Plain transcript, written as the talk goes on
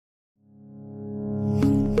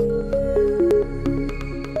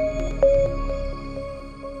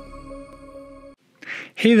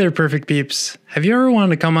Hey there, perfect peeps. Have you ever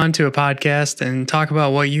wanted to come onto a podcast and talk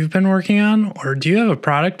about what you've been working on? Or do you have a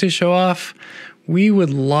product to show off? We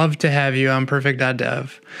would love to have you on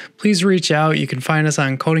perfect.dev. Please reach out. You can find us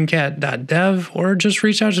on codingcat.dev or just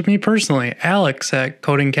reach out to me personally, Alex at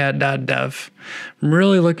codingcat.dev. I'm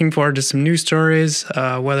really looking forward to some new stories,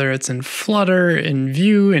 whether it's in Flutter, in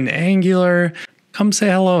Vue, in Angular. Come say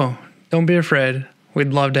hello. Don't be afraid.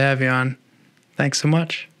 We'd love to have you on. Thanks so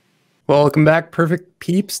much. Welcome back, perfect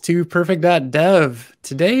peeps, to perfect.dev.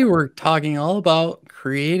 Today we're talking all about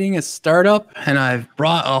creating a startup, and I've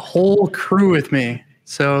brought a whole crew with me.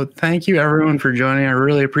 So thank you everyone for joining. I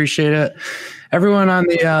really appreciate it. Everyone on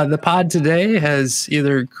the pod today has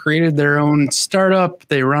either created their own startup,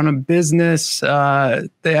 they run a business, they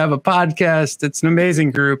have a podcast. It's an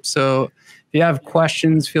amazing group. So if you have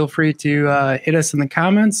questions, feel free to hit us in the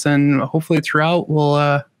comments, and hopefully throughout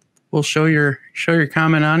we'll show your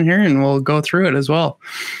comment on here and we'll go through it as well.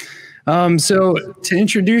 So to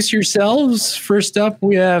introduce yourselves, first up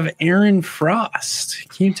we have Aaron Frost.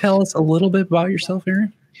 Can you tell us a little bit about yourself,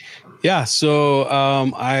 Aaron? Yeah, so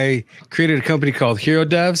I created a company called Hero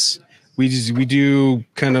Devs. We do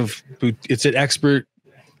kind of, it's an expert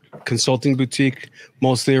consulting boutique,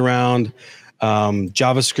 mostly around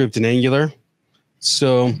JavaScript and Angular.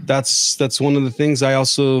 So that's one of the things. I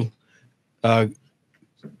also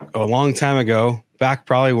a long time ago, back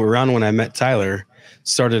probably around when I met Tyler,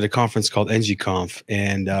 started a conference called NGConf.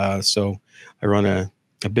 And so I run a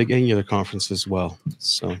big Angular conference as well.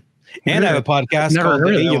 So, and I have a podcast called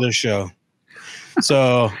The Angular Show.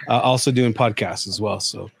 So also doing podcasts as well.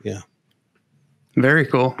 So, yeah. Very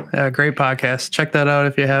cool. Yeah, great podcast. Check that out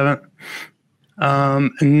if you haven't.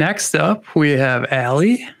 Next up, we have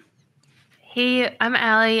Allie. Hey, I'm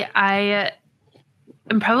Allie.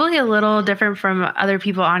 I'm probably a little different from other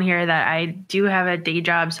people on here that I do have a day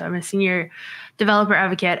job. So I'm a senior developer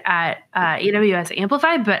advocate at AWS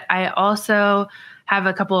Amplify, but I also have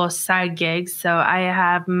a couple of side gigs. So I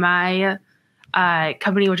have my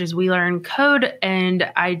company, which is We Learn Code,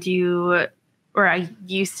 and I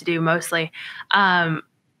used to do mostly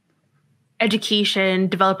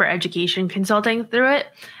developer education consulting through it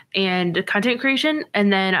and content creation.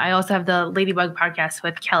 And then I also have the Ladybug podcast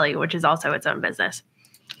with Kelly, which is also its own business.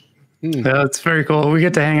 Yeah, it's very cool. We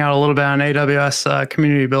get to hang out a little bit on AWS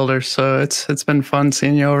Community Builder, so it's been fun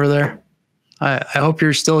seeing you over there. I hope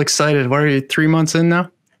you're still excited. What are you, 3 months in now?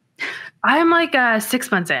 I'm like 6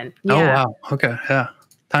 months in. Yeah. Oh, wow. Okay, yeah.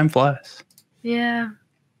 Time flies. Yeah.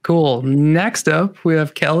 Cool. Next up, we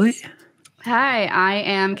have Kelly. Hi, I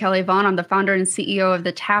am Kelly Vaughn. I'm the founder and CEO of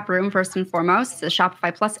The Tap Room, first and foremost, the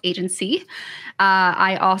Shopify Plus agency.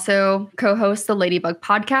 I also co-host the Ladybug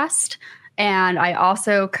podcast. And I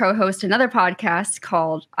also co-host another podcast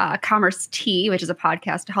called Commerce Tea, which is a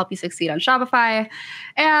podcast to help you succeed on Shopify.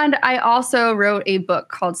 And I also wrote a book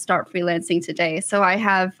called Start Freelancing Today. So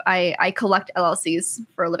I collect LLCs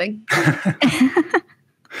for a living.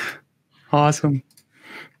 Awesome.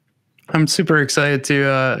 I'm super excited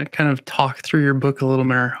to kind of talk through your book a little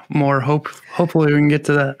more. Hopefully we can get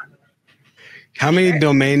to that. How many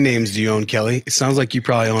domain names do you own, Kelly? It sounds like you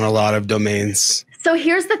probably own a lot of domains. So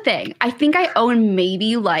here's the thing. I think I own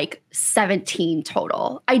maybe like 17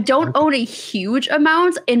 total. I don't own a huge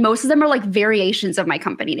amount, and most of them are like variations of my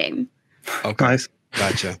company name. Okay. Nice.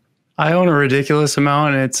 Gotcha. I own a ridiculous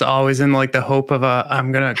amount, and it's always in like the hope of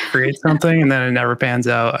I'm going to create something, and then it never pans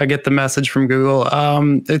out. I get the message from Google,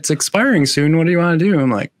 it's expiring soon. What do you want to do?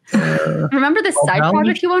 I'm like, remember the side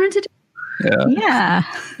project you wanted to do? Yeah.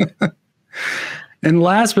 And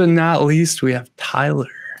last but not least, we have Tyler.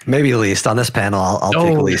 Maybe least on this panel. I'll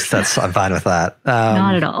take least. I'm fine with that.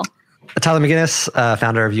 Not at all. Tyler McGinnis,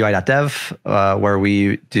 founder of UI.dev, where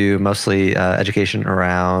we do mostly education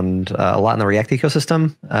around a lot in the React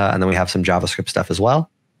ecosystem. And then we have some JavaScript stuff as well.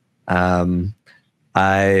 I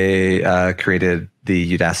created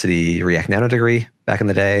the Udacity React Nano degree back in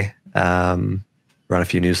the day. Run a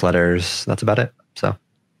few newsletters. That's about it. So.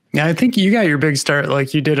 Yeah, I think you got your big start,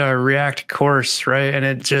 like you did a React course, right? And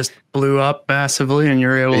it just blew up massively and you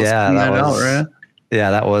were able to send that out, right?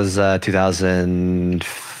 Yeah, that was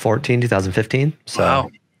 2014, 2015. So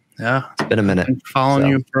wow. Yeah. It's been a minute. I've been following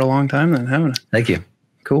you for a long time then, haven't I? Thank you.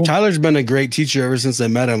 Cool. Tyler's been a great teacher ever since I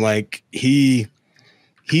met him. Like he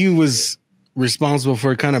was responsible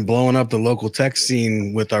for kind of blowing up the local tech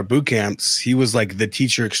scene with our boot camps. He was like the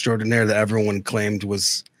teacher extraordinaire that everyone claimed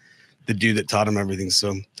was the dude that taught him everything.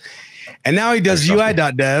 So, and now he does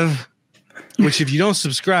UI.dev, which if you don't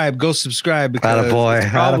subscribe, go subscribe.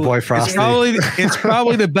 Attaboy, Frosty. It's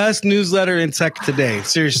probably the best newsletter in tech today.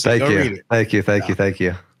 Seriously, Thank you. Read it. Thank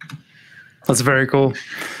you. That's very cool.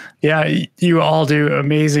 Yeah, you all do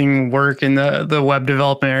amazing work in the web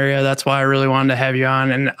development area. That's why I really wanted to have you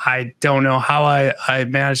on. And I don't know how I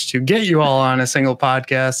managed to get you all on a single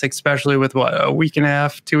podcast, especially with a week and a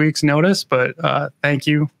half, 2 weeks notice. But thank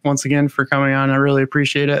you once again for coming on. I really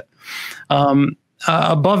appreciate it.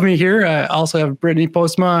 Above me here, I also have Brittany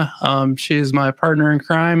Postma. She is my partner in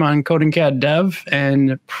crime on CodingCat Dev,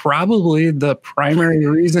 and probably the primary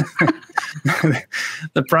reason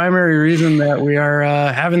that we are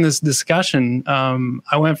having this discussion.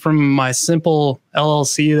 I went from my simple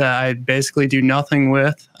LLC that I basically do nothing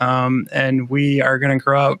with, and we are going to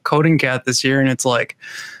grow out CodingCat this year, and it's like,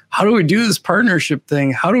 how do we do this partnership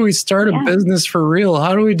thing? How do we start a business for real?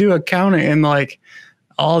 How do we do accounting? And like,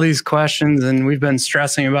 all these questions, and we've been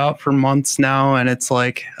stressing about for months now, and it's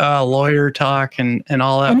like lawyer talk and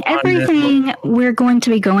all that. And everything we're going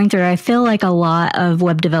to be going through, I feel like a lot of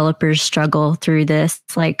web developers struggle through this,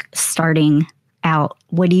 like starting out.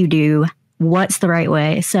 What do you do? What's the right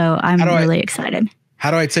way? So I'm really excited.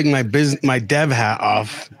 How do I take my dev hat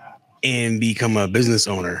off and become a business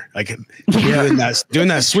owner? Like doing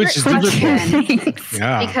that switch is difficult.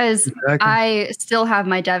 Yeah, because I still have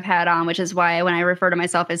my dev hat on, which is why when I refer to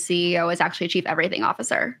myself as CEO, it's actually Chief Everything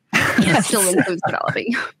Officer. It still includes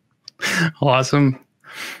developing. Awesome.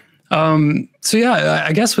 So yeah,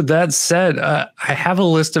 I guess with that said, I have a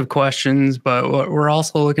list of questions, but we're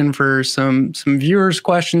also looking for some viewers'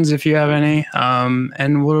 questions if you have any,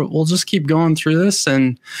 and we'll just keep going through this,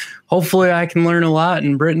 and hopefully I can learn a lot.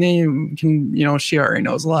 And Brittany can, she already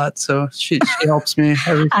knows a lot, so she helps me.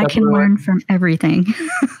 I can learn from everything.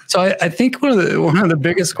 So I think one of the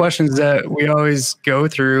biggest questions that we always go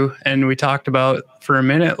through, and we talked about for a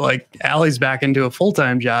minute, like Allie's back into a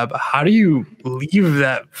full-time job. How do you leave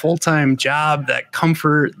that full-time job, that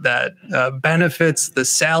comfort, that benefits, the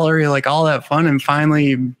salary, like all that fun, and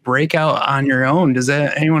finally break out on your own? Does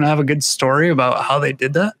anyone have a good story about how they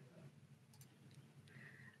did that?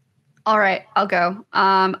 All right, I'll go.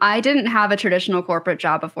 I didn't have a traditional corporate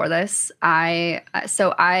job before this. I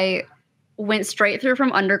went straight through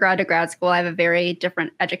from undergrad to grad school. I have a very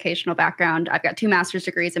different educational background. I've got 2 master's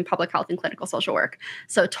degrees in public health and clinical social work,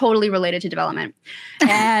 so totally related to development.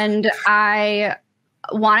 And I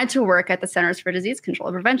wanted to work at the Centers for Disease Control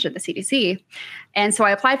and Prevention, the CDC. And so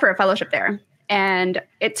I applied for a fellowship there. And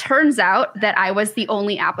it turns out that I was the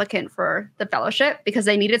only applicant for the fellowship because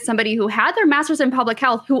they needed somebody who had their master's in public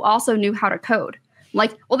health who also knew how to code. I'm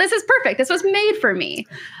like, well, this is perfect. This was made for me.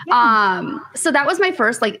 Yeah. So that was my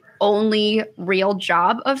first only real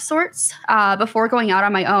job of sorts before going out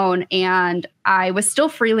on my own. And I was still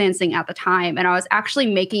freelancing at the time. And I was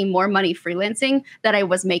actually making more money freelancing than I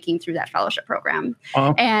was making through that fellowship program.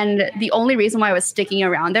 And the only reason why I was sticking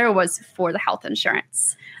around there was for the health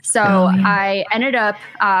insurance. So I ended up,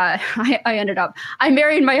 I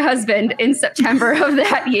married my husband in September of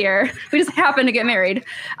that year. We just happened to get married.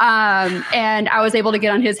 And I was able to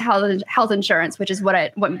get on his health insurance, which is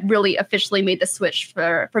what really officially made the switch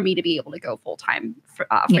for me to be able to go full-time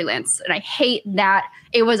freelance. And I hate that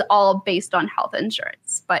it was all based on health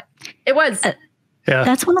insurance, but it was. Yeah.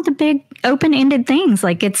 That's one of the big open-ended things.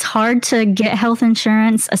 Like, it's hard to get health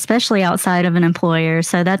insurance, especially outside of an employer.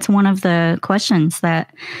 So that's one of the questions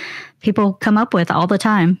that people come up with all the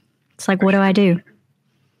time. It's like, what do I do?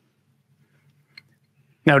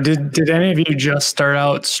 Now, did any of you just start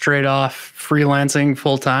out straight off freelancing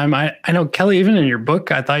full-time? I know, Kelly, even in your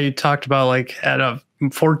book, I thought you talked about at a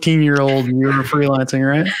 14-year-old, you were freelancing,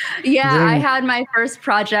 right? Yeah, I had my first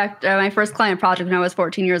project, my first client project when I was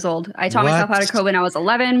 14 years old. I taught myself how to code when I was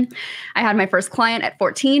 11. I had my first client at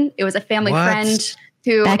 14. It was a family friend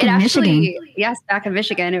who back in Michigan. Yes, back in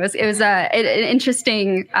Michigan. It was an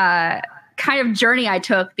interesting kind of journey I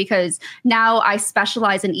took because now I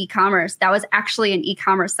specialize in e-commerce. That was actually an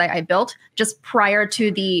e-commerce site I built just prior to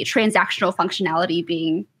the transactional functionality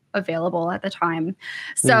being available at the time.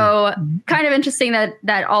 So kind of interesting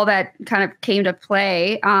that all that kind of came to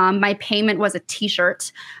play. My payment was a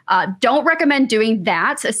t-shirt. Don't recommend doing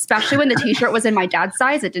that, especially when the t-shirt was in my dad's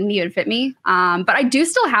size. It didn't even fit me. But I do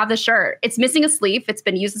still have the shirt. It's missing a sleeve. It's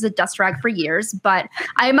been used as a dust rag for years, but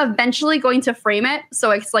I'm eventually going to frame it.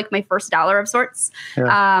 So it's like my first dollar of sorts.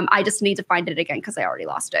 Yeah. I just need to find it again because I already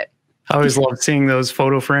lost it. I always love seeing those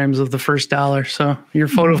photo frames of the first dollar. So your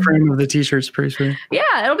photo frame of the t-shirt's pretty sweet.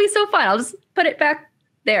 Yeah, it'll be so fun. I'll just put it back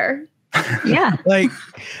there. Yeah. Like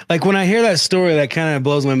when I hear that story, that kind of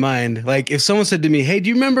blows my mind. Like if someone said to me, hey, do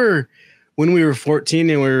you remember when we were 14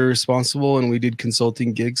 and we were responsible and we did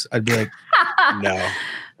consulting gigs? I'd be like, no,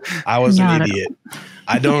 I was an idiot.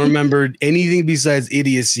 I don't remember anything besides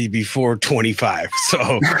idiocy before 25.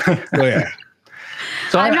 So yeah.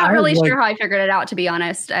 So I'm not really sure how I figured it out, to be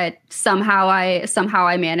honest. Somehow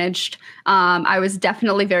I managed. I was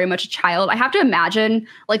definitely very much a child. I have to imagine,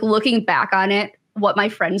 like, looking back on it, what my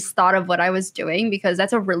friends thought of what I was doing, because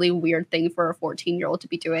that's a really weird thing for a 14-year-old to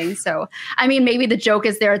be doing. So, I mean, maybe the joke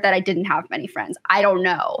is there that I didn't have many friends. I don't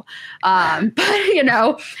know. But, it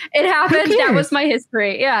happened. That was my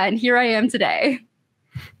history. Yeah. And here I am today.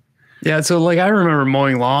 Yeah. So, like, I remember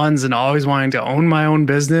mowing lawns and always wanting to own my own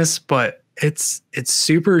business, but it's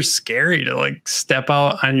super scary to, like, step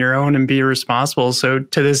out on your own and be responsible. So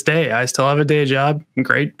to this day, I still have a day job,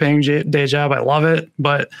 great paying day job. I love it,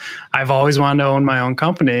 but I've always wanted to own my own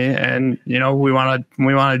company, and we want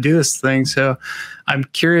to do this thing. So I'm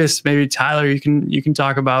curious, maybe Tyler, you can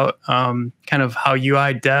talk about kind of how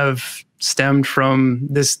UI.dev stemmed from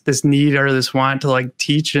this need or this want to, like,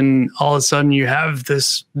 teach, and all of a sudden you have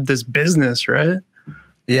this business, right?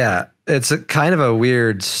 Yeah, it's a kind of a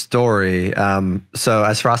weird story. So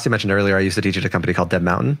as Frosty mentioned earlier, I used to teach at a company called Dev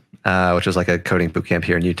Mountain, which was like a coding bootcamp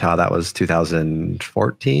here in Utah. That was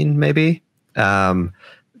 2014, maybe.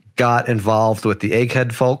 Got involved with the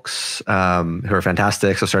Egghead folks, who are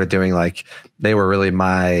fantastic. So started doing, like, they were really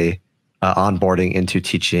my onboarding into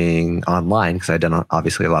teaching online, because I'd done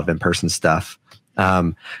obviously a lot of in-person stuff.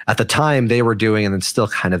 At the time they were doing, and it's still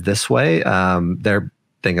kind of this way, their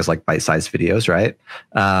thing is like bite-sized videos, right?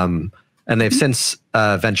 And they've since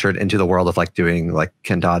ventured into the world of, like, doing, like,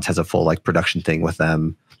 Ken Dodds has a full, like, production thing with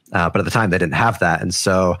them. But at the time they didn't have that. And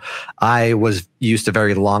so I was used to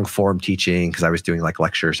very long form teaching, because I was doing, like,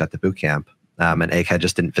 lectures at the boot camp. And Egghead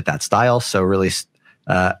just didn't fit that style. So really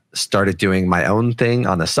started doing my own thing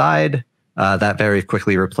on the side. That very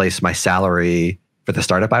quickly replaced my salary for the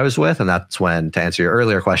startup I was with. And that's when, to answer your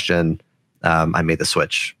earlier question, I made the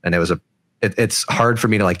switch. And it's hard for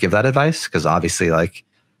me to, like, give that advice, because obviously, like,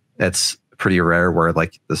 it's pretty rare where,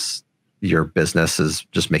 like, your business is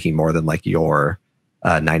just making more than, like, your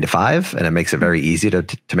 9 to 5, and it makes it very easy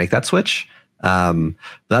to make that switch.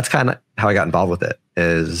 That's kind of how I got involved with it.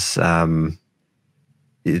 Is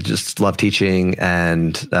you just love teaching,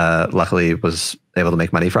 and luckily was able to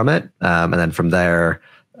make money from it. And then from there,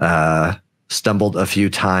 stumbled a few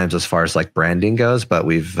times as far as, like, branding goes, but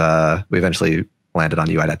we eventually landed on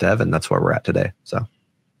UI.dev, and that's where we're at today. So,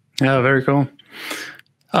 yeah, very cool.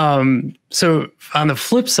 So on the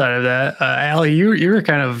flip side of that, Allie, you were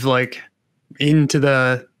kind of, like, into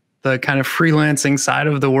the kind of freelancing side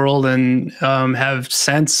of the world, and have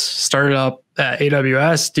since started up at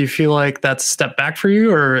AWS. Do you feel like that's a step back for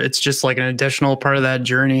you, or it's just, like, an additional part of that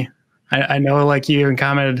journey? I know, like, you even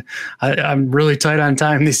commented, I'm really tight on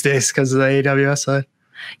time these days because of the AWS side.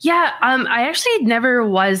 Yeah, I actually never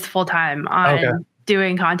was full-time on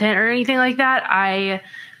doing content or anything like that. I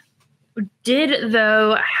did,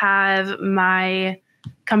 though, have my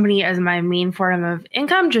company as my main form of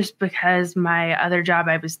income, just because my other job,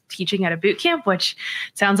 I was teaching at a boot camp, which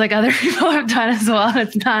sounds like other people have done as well.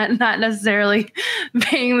 It's not necessarily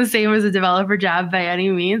paying the same as a developer job by any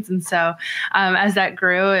means. And so as that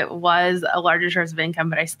grew, it was a larger source of income,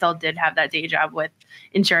 but I still did have that day job with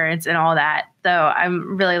insurance and all that. Though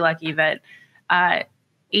I'm really lucky that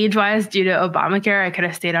age-wise, due to Obamacare, I could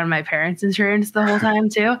have stayed on my parents' insurance the whole time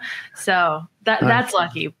too. So that's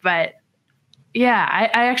lucky. But yeah,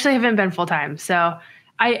 I actually haven't been full-time. So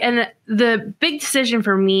and the big decision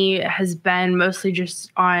for me has been mostly just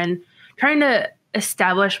on trying to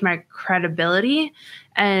establish my credibility.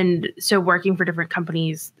 And so working for different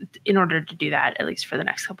companies in order to do that, at least for the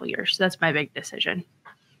next couple of years. So that's my big decision.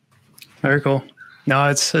 Very cool. No,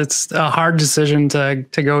 it's a hard decision to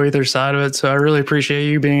go either side of it. So I really appreciate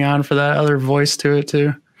you being on for that other voice to it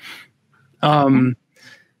too.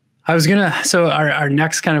 So our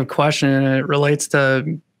next kind of question, and it relates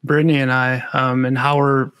to Brittany and I, and how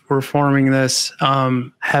we're forming this.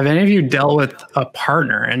 Have any of you dealt with a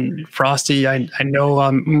partner? And Frosty, I know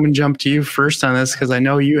I'm going to jump to you first on this, because I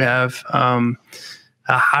know you have.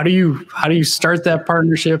 How do you start that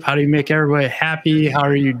partnership? How do you make everybody happy? How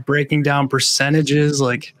are you breaking down percentages?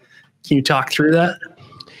 Like, can you talk through that?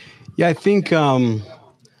 Yeah, I think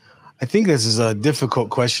this is a difficult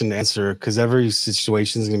question to answer, because every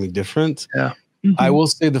situation is going to be different. Yeah. Mm-hmm. I will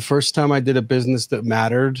say the first time I did a business that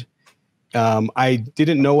mattered, I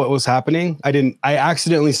didn't know what was happening. I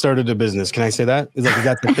accidentally started a business. Can I say that? Is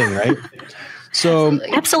that the thing, right? So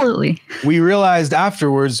absolutely. We realized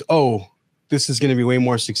afterwards, this is going to be way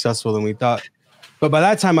more successful than we thought. But by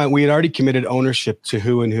that time, we had already committed ownership to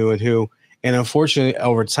who and who and who. And unfortunately,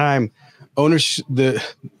 over time, ownership, the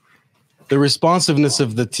responsiveness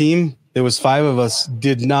of the team, there was 5 of us,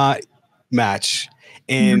 did not match.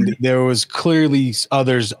 And there was clearly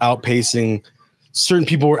others outpacing, certain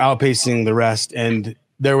people were outpacing the rest. And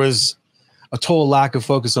there was a total lack of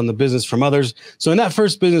focus on the business from others. So in that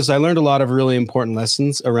first business, I learned a lot of really important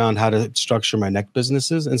lessons around how to structure my next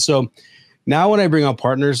businesses. And so now when I bring on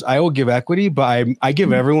partners, I will give equity, but I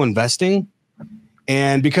give everyone vesting.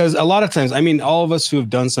 And because a lot of times, I mean, all of us who have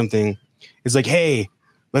done something is like, hey,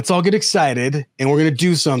 let's all get excited and we're going to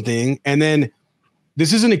do something. And then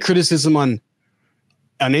this isn't a criticism on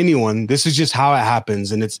anyone. This is just how it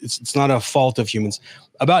happens. And it's not a fault of humans.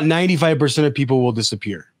 About 95% of people will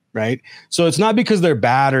disappear. Right. So it's not because they're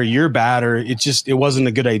bad or you're bad or it wasn't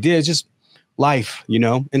a good idea. It's just life, you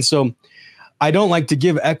know? And so I don't like to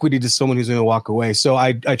give equity to someone who's going to walk away. So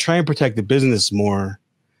I try and protect the business more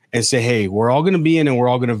and say, hey, we're all going to be in and we're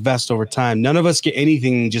all going to vest over time. None of us get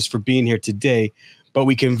anything just for being here today, but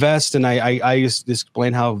we can vest. And I just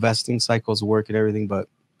explain how vesting cycles work and everything. But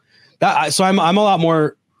so I'm a lot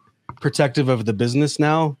more protective of the business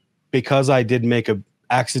now because I did make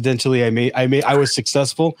accidentally, I was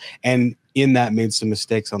successful and in that made some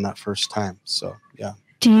mistakes on that first time. So, yeah.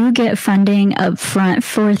 Do you get funding up front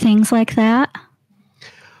for things like that?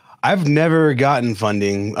 I've never gotten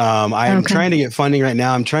funding. I'm trying to get funding right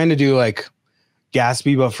now. I'm trying to do like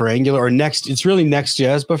Gatsby, but for Angular it's really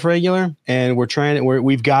Next.js, but for Angular. And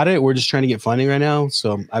we've got it. We're just trying to get funding right now.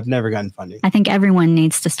 So I've never gotten funding. I think everyone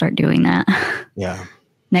needs to start doing that. Yeah.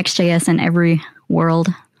 Next.js in every world.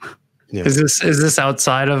 Yeah. Is this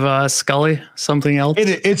outside of Scully? Something else?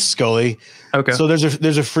 It's Scully. Okay. So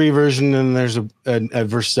there's a free version and there's a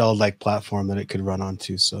Vercel like platform that it could run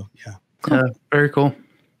onto. So yeah. Cool. Very cool.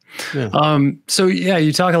 Yeah. So yeah,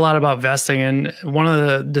 you talk a lot about vesting, and one of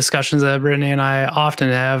the discussions that Brittany and I often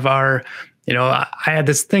have are, you know, I had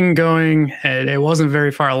this thing going and it wasn't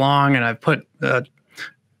very far along, and I put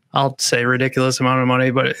I'll say ridiculous amount of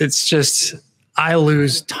money, but it's just I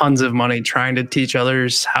lose tons of money trying to teach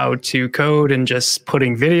others how to code and just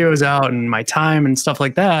putting videos out and my time and stuff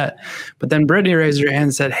like that. But then Brittany raised her hand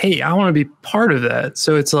and said, hey, I want to be part of that.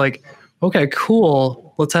 So it's like, okay,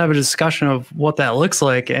 cool. Let's have a discussion of what that looks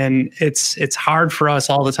like. And it's hard for us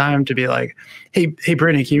all the time to be like, hey,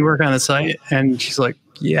 Brittany, can you work on the site? And she's like,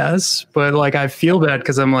 yes. But like, I feel bad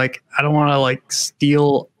because I'm like, I don't want to like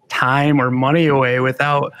steal time or money away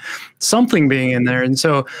without something being in there. And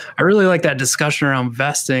so I really like that discussion around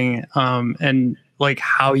vesting and like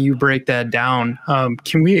how you break that down.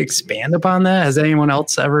 Can we expand upon that? Has anyone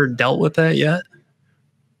else ever dealt with that yet?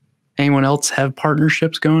 Anyone else have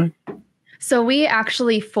partnerships going? So we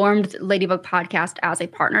actually formed Ladybug Podcast as a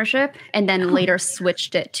partnership and then later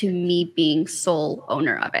switched it to me being sole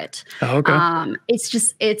owner of it. Oh, okay.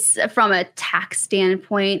 It's from a tax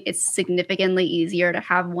standpoint, it's significantly easier to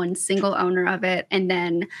have one single owner of it. And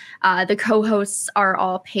then the co-hosts are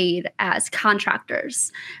all paid as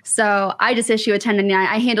contractors. So I just issue a 1099.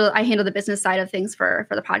 I handle the business side of things for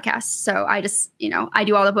the podcast. So I just, I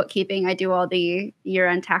do all the bookkeeping, I do all the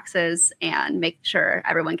year-end taxes and make sure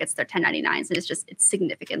everyone gets their 1099. And it's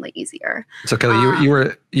significantly easier. So Kelly,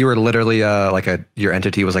 you were literally your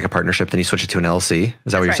entity was like a partnership, then you switched it to an LLC.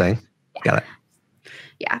 Is that what you're saying? Yeah. Got it.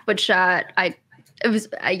 Yeah, which I'm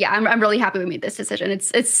really happy we made this decision.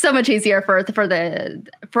 It's so much easier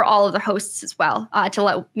for all of the hosts as well to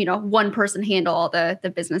let one person handle all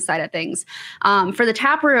the business side of things. For the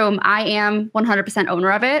tap room, I am 100%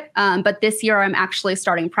 owner of it, but this year I'm actually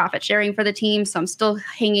starting profit sharing for the team, so I'm still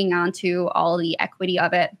hanging on to all the equity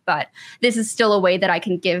of it. But this is still a way that I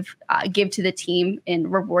can give to the team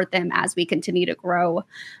and reward them as we continue to grow.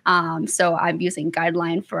 So I'm using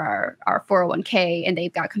Guideline for our 401k, and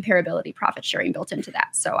they've got comparability profit sharing built into that.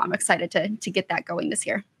 So I'm excited to get that going this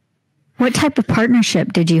year. What type of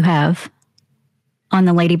partnership did you have on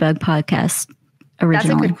the Ladybug podcast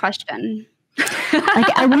originally? That's a good question.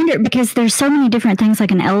 I wonder, because there's so many different things.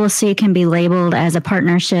 Like an LLC can be labeled as a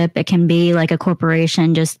partnership. It can be like a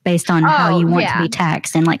corporation just based on how you want to be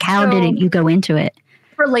taxed. And like, how did you go into it?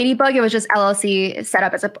 For Ladybug, it was just LLC set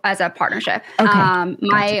up as a partnership. Okay.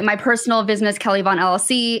 My personal business, Kelly Vaughn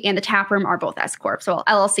LLC, and the tap room are both S Corp. So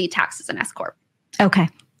LLC taxes an S Corp. Okay.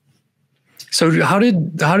 So how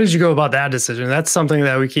did you go about that decision? That's something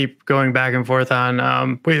that we keep going back and forth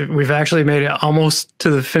on. We've actually made it almost to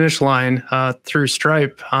the finish line through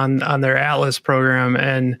Stripe on their Atlas program,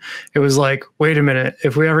 and it was like, wait a minute,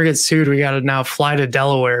 if we ever get sued, we got to now fly to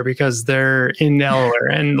Delaware because they're in Delaware,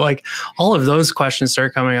 and like all of those questions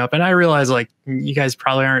start coming up. And I realize like you guys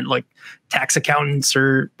probably aren't like tax accountants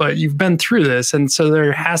but you've been through this, and so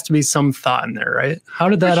there has to be some thought in there, right? How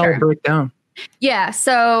did that all break down? Yeah.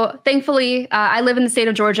 So thankfully, I live in the state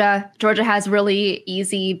of Georgia. Georgia has really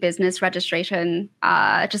easy business registration.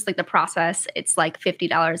 Just like the process, it's like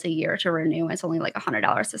 $50 a year to renew. It's only like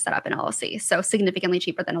 $100 to set up an LLC. So significantly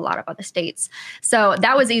cheaper than a lot of other states. So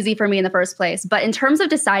that was easy for me in the first place. But in terms of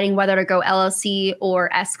deciding whether to go LLC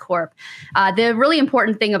or S Corp, the really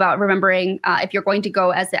important thing about remembering if you're going to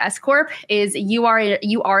go as the S Corp is you are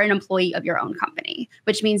an employee of your own company,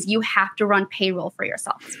 which means you have to run payroll for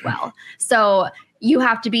yourself as well. So you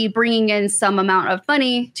have to be bringing in some amount of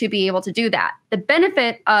money to be able to do that. The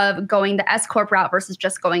benefit of going the S Corp route versus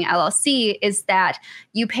just going LLC is that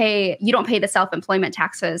you don't pay the self-employment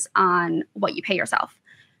taxes on what you pay yourself.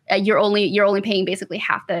 You're only paying basically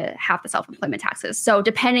half the self-employment taxes. So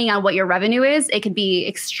depending on what your revenue is, it can be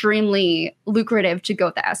extremely lucrative to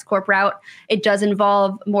go the S Corp route. It does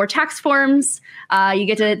involve more tax forms. You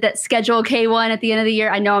get to that Schedule K1 at the end of the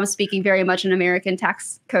year. I know I'm speaking very much in American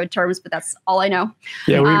tax code terms, but that's all I know.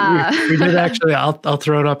 Yeah, we did actually. I'll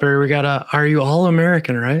throw it up here. We got a. Are you all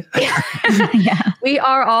American? Right? Yeah, we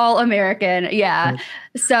are all American. Yeah.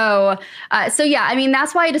 So yeah, I mean,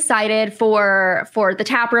 that's why I decided for the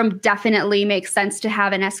tap room definitely makes sense to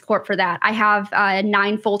have an S Corp for that. I have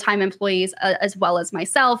 9 full-time employees as well as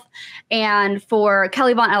myself. And for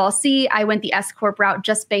Kelly Vaughn LLC, I went the S Corp route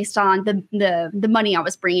just based on the money I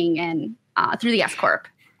was bringing in through the S Corp.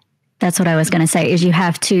 That's what I was going to say, is you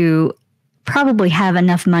have to probably have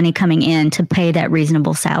enough money coming in to pay that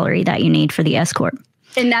reasonable salary that you need for the S Corp.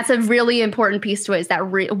 And that's a really important piece to it, is that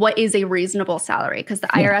what is a reasonable salary? Because the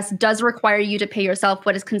IRS does require you to pay yourself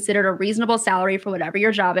what is considered a reasonable salary for whatever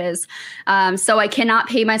your job is. So I cannot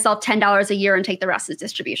pay myself $10 a year and take the rest as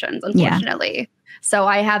distributions, unfortunately. Yeah. So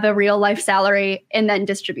I have a real life salary and then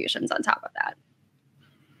distributions on top of that.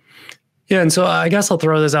 Yeah, and so I guess I'll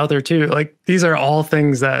throw this out there too. Like, these are all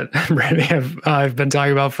things that Brandy I've been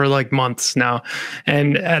talking about for like months now.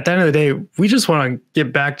 And at the end of the day, we just want to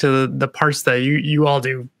get back to the parts that you all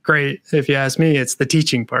do great. If you ask me, it's the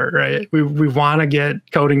teaching part, right? We want to get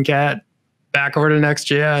Coding Cat back over to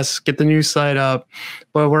Next.js, get the new site up,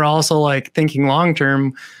 but we're also like thinking long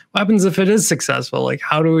term. What happens if it is successful? Like,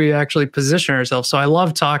 how do we actually position ourselves? So I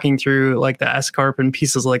love talking through like the S Corp and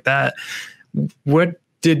pieces like that. What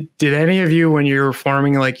Did any of you, when you were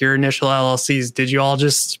forming like your initial LLCs, did you all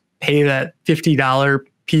just pay that $50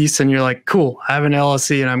 piece and you're like, cool, I have an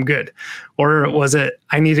LLC and I'm good? Or was it,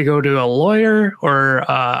 I need to go to a lawyer or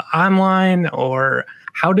online, or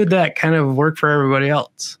how did that kind of work for everybody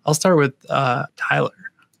else? I'll start with Tyler.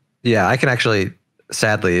 Yeah, I can actually,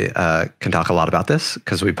 sadly, can talk a lot about this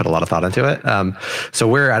because we put a lot of thought into it.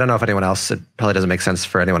 So I don't know if anyone else, it probably doesn't make sense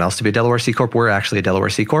for anyone else to be a Delaware C Corp. We're actually a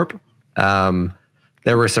Delaware C Corp.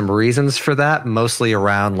 There were some reasons for that, mostly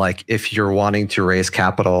around like if you're wanting to raise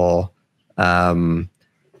capital and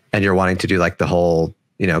you're wanting to do like the whole,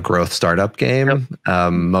 growth startup game.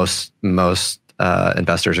 Yep. Most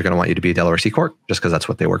investors are going to want you to be a Delaware C Corp just because that's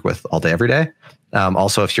what they work with all day, every day.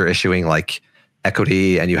 Also, if you're issuing like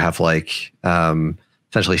equity and you have like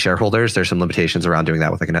essentially shareholders, there's some limitations around doing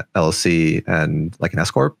that with like an LLC and like an S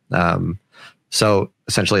Corp. So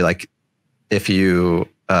essentially, like if you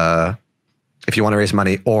want to raise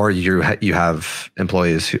money or you have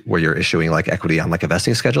employees where you're issuing like equity on like a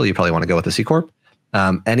vesting schedule, you probably want to go with the C Corp.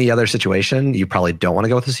 Any other situation, you probably don't want to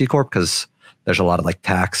go with the C Corp because there's a lot of like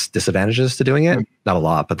tax disadvantages to doing it. Not a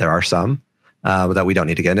lot, but there are some that we don't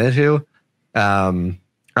need to get into.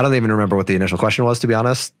 I don't even remember what the initial question was, to be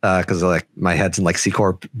honest, because like my head's in like C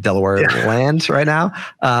Corp Delaware land right now.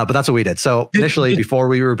 But that's what we did. So initially, before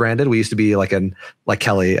we were branded, we used to be like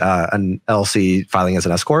Kelly, an LLC filing as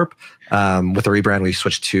an S Corp. With the rebrand, we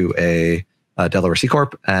switched to a Delaware C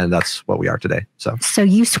Corp, and that's what we are today. So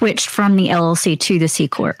you switched from the LLC to the C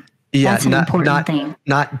Corp. Yeah, that's an important thing.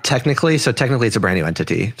 Not technically. So technically, it's a brand new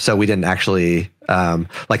entity. So we didn't actually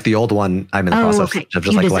like the old one. I'm in the process of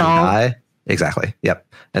just like letting die. Exactly. Yep.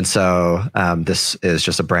 And so this is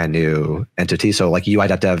just a brand new entity. So like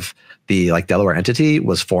UI.dev, the like Delaware entity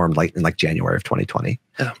was formed like in like January of 2020.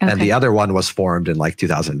 Oh, okay. And the other one was formed in like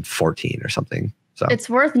 2014 or something. So it's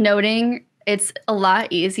worth noting, it's a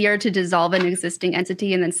lot easier to dissolve an existing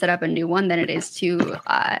entity and then set up a new one than it is to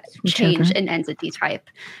change an entity type.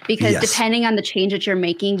 Because depending on the change that you're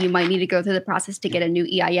making, you might need to go through the process to get a new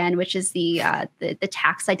EIN, which is the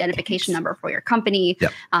tax identification number for your company.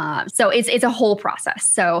 Yep. So it's a whole process.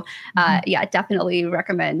 So definitely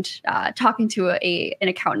recommend talking to an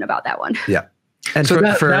accountant about that one. Yeah. And so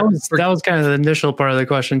that was kind of the initial part of the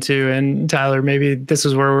question too. And Tyler, maybe this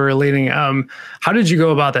is where we're leading. How did you go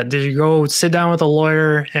about that? Did you go sit down with a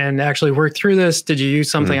lawyer and actually work through this? Did you use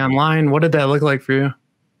something online? What did that look like for you?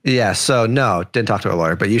 Yeah. So no, didn't talk to a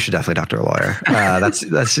lawyer, but you should definitely talk to a lawyer.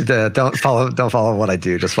 Don't follow what I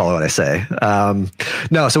do. Just follow what I say.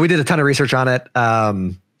 No. So we did a ton of research on it.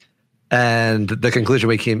 And the conclusion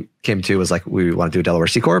we came to was like, we want to do a Delaware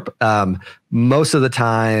C Corp. Most of the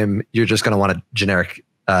time you're just going to want a generic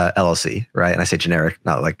LLC, right? And I say generic,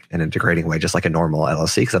 not like an integrating way, just like a normal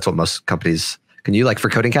LLC, because that's what most companies can use. Like for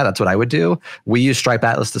CodingCat, that's what I would do. We use Stripe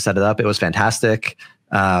Atlas to set it up. It was fantastic.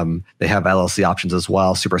 They have LLC options as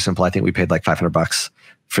well. Super simple. I think we paid like $500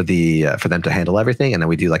 for them to handle everything. And then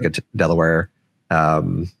we do like a Delaware,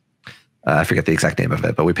 I forget the exact name of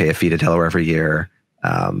it, but we pay a fee to Delaware every year.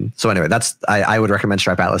 So anyway, I would recommend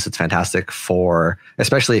Stripe Atlas. It's fantastic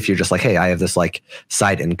especially if you're just like, hey, I have this like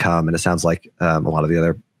side income. And it sounds like a lot of the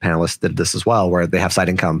other panelists did this as well, where they have side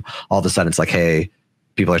income. All of a sudden it's like, hey,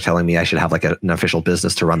 people are telling me I should have like an official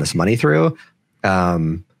business to run this money through.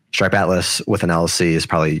 Stripe Atlas with an LLC is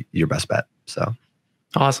probably your best bet. So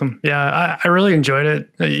awesome. Yeah, I really enjoyed it.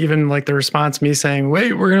 Even like the response, me saying,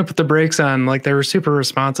 wait, we're going to put the brakes on. Like they were super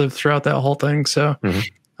responsive throughout that whole thing. So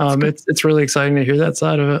it's really exciting to hear that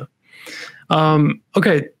side of it.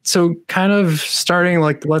 Okay, so kind of starting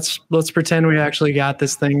like let's pretend we actually got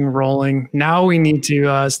this thing rolling. Now we need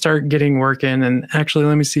to start getting work in. And actually,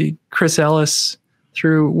 let me see, Chris Ellis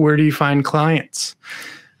through where do you find clients?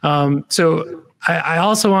 So I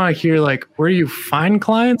also want to hear like where do you find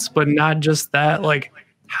clients, but not just that. Like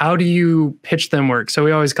how do you pitch them work? So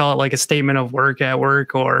we always call it like a statement of work at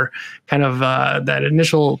work, or kind of that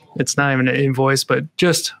initial, it's not even an invoice, but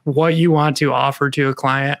just what you want to offer to a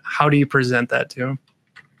client. How do you present that to them?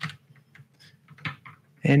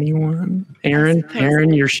 Anyone?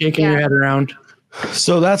 Aaron, you're shaking your head around.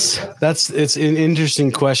 So it's an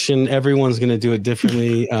interesting question. Everyone's going to do it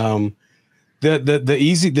differently.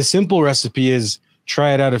 The simple recipe is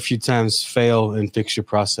try it out a few times, fail, and fix your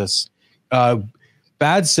process.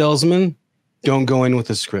 Bad salesmen don't go in with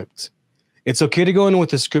a script. It's okay to go in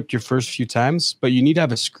with a script your first few times, but you need to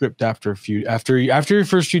have a script after your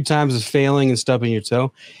first few times of failing and stubbing your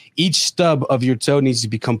toe. Each stub of your toe needs to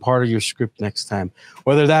become part of your script next time.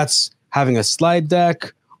 Whether that's having a slide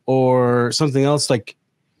deck or something else, like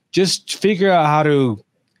just figure out how to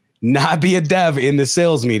not be a dev in the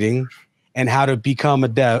sales meeting and how to become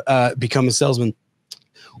a salesman.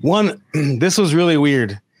 This was really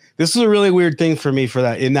weird. This was a really weird thing for me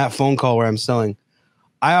in that phone call where I'm selling.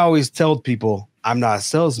 I always told people I'm not a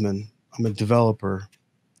salesman. I'm a developer.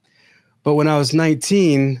 But when I was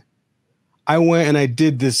 19, I went and I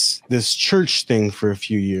did this church thing for a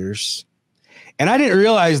few years. And I didn't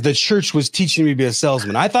realize the church was teaching me to be a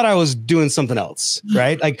salesman. I thought I was doing something else,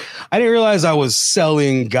 right? Like I didn't realize I was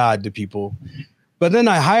selling God to people. But then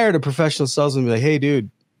I hired a professional salesman and be like, hey,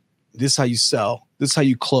 dude, this is how you sell. This is how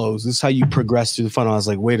you close. This is how you progress through the funnel. I was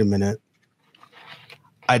like, wait a minute.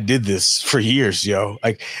 I did this for years, yo.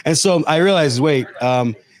 And so I realized,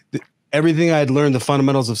 everything I had learned, the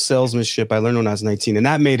fundamentals of salesmanship, I learned when I was 19. And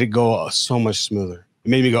that made it go so much smoother. It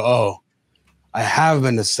made me go, oh, I have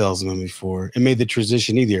been a salesman before. It made the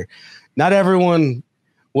transition easier. Not everyone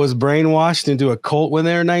was brainwashed into a cult when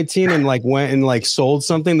they were 19 and went and sold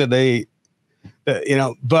something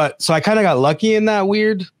but so I kind of got lucky in that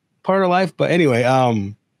weird part of life. But anyway,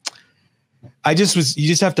 you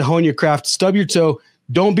just have to hone your craft, stub your toe.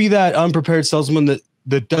 Don't be that unprepared salesman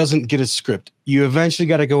that doesn't get a script. You eventually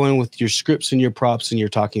got to go in with your scripts and your props and your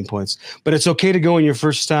talking points, but it's okay to go in your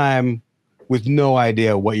first time with no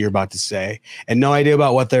idea what you're about to say and no idea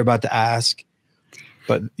about what they're about to ask.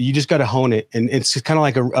 But you just got to hone it. And it's kind of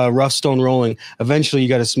like a rough stone rolling. Eventually you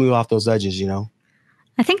got to smooth off those edges,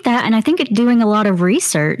 I think that, and I think doing a lot of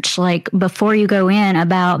research, like before you go in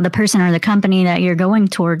about the person or the company that you're going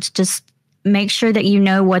towards, just make sure that you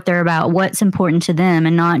know what they're about, what's important to them,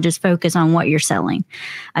 and not just focus on what you're selling,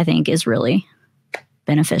 I think is really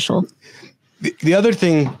beneficial. The other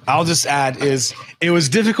thing I'll just add is it was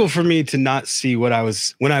difficult for me to not see when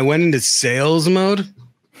I went into sales mode,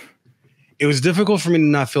 it was difficult for me to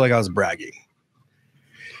not feel like I was bragging.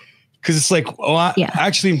 Because it's like,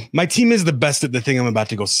 actually, my team is the best at the thing I'm about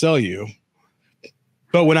to go sell you.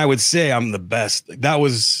 But when I would say I'm the best,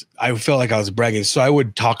 I felt like I was bragging. So I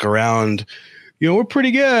would talk around, we're pretty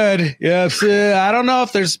good. Yeah, I don't know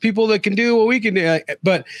if there's people that can do what we can do.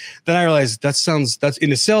 But then I realized that's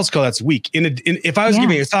in a sales call, that's weak. If I was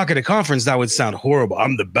giving a talk at a conference, that would sound horrible.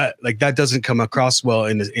 I'm the best. Like that doesn't come across well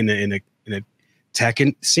in a tech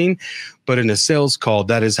scene, but in a sales call,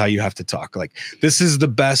 that is how you have to talk. Like this is the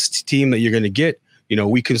best team that you're going to get.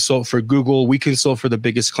 We consult for Google, we consult for the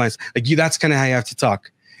biggest clients. That's kind of how you have to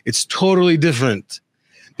talk. It's totally different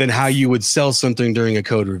than how you would sell something during a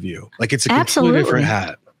code review. Like it's a completely different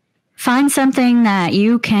hat. Find something that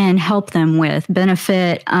you can help them with,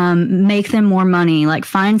 benefit, make them more money. Like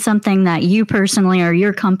find something that you personally or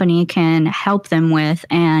your company can help them with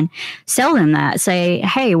and sell them that. Say,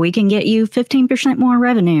 hey, we can get you 15% more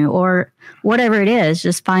revenue or whatever it is.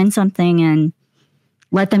 Just find something and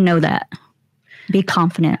let them know that. Be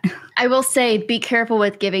confident. I will say, be careful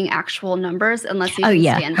with giving actual numbers unless you can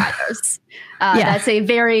stand by those. That's a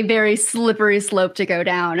very, very slippery slope to go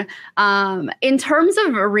down. In terms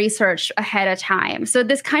of research ahead of time, so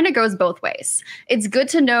this kind of goes both ways. It's good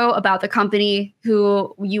to know about the company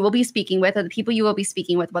who you will be speaking with, or the people you will be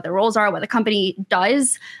speaking with, what the roles are, what the company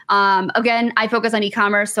does. Again, I focus on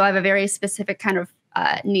e-commerce, so I have a very specific kind of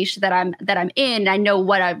niche that I'm in. I know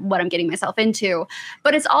what I'm getting myself into,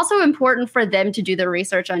 but it's also important for them to do the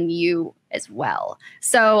research on you as well.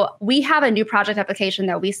 So we have a new project application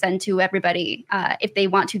that we send to everybody. If they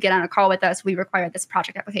want to get on a call with us, we require this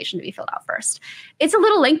project application to be filled out first. It's a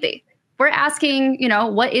little lengthy. We're asking,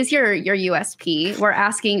 what is your USP? We're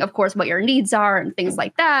asking, of course, what your needs are and things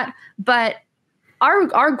like that. But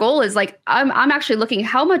our goal is like, I'm actually looking,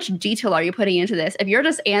 how much detail are you putting into this? If you're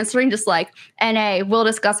just answering just like, NA, we'll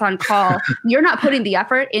discuss on call, you're not putting the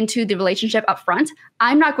effort into the relationship up front.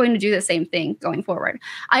 I'm not going to do the same thing going forward.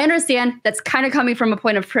 I understand that's kind of coming from a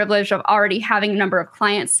point of privilege of already having a number of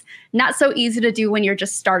clients. Not so easy to do when you're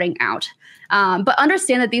just starting out. But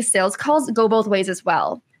understand that these sales calls go both ways as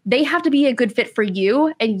well. They have to be a good fit for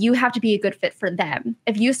you, and you have to be a good fit for them.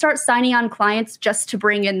 If you start signing on clients just to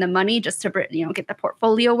bring in the money, just to get the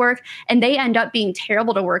portfolio work, and they end up being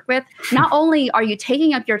terrible to work with, not only are you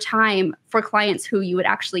taking up your time for clients who you would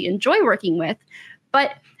actually enjoy working with,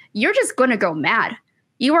 but you're just going to go mad.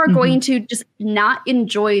 You are going to just not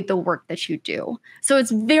enjoy the work that you do. So it's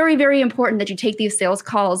very, very important that you take these sales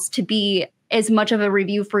calls to be as much of a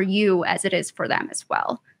review for you as it is for them as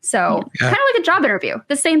well. So kind of like a job interview,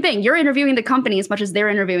 the same thing. You're interviewing the company as much as they're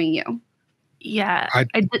interviewing you. Yeah.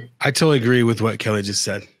 I totally agree with what Kelly just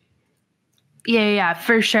said. Yeah,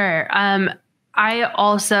 for sure. I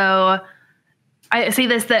say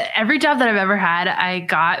this, that every job that I've ever had, I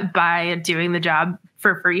got by doing the job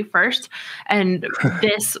for free first. And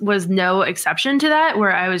this was no exception to that,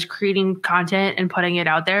 where I was creating content and putting it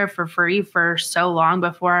out there for free for so long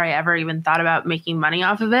before I ever even thought about making money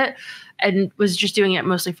off of it, and was just doing it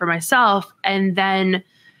mostly for myself. And then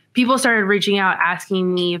people started reaching out,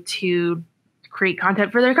 asking me to create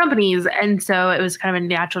content for their companies. And so it was kind of a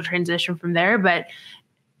natural transition from there. But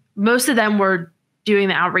most of them were doing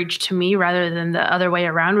the outreach to me rather than the other way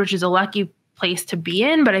around, which is a lucky place to be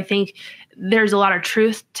in. But I think there's a lot of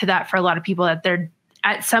truth to that for a lot of people, that they're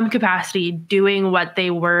at some capacity doing what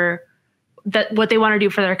they want to do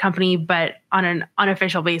for their company, but on an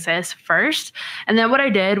unofficial basis first. And then what I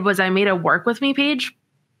did was I made a work with me page.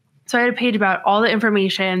 So I had a page about all the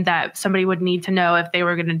information that somebody would need to know if they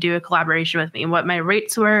were going to do a collaboration with me, what my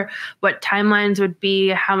rates were, what timelines would be,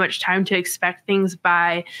 how much time to expect things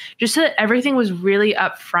by, just so that everything was really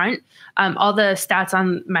upfront. All the stats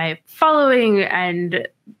on my following and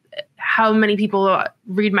how many people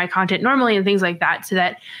read my content normally and things like that, so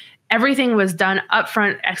that everything was done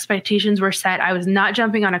upfront. Expectations were set. I was not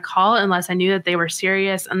jumping on a call unless I knew that they were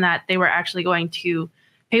serious and that they were actually going to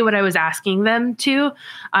pay what I was asking them to.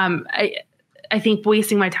 I think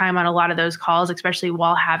wasting my time on a lot of those calls, especially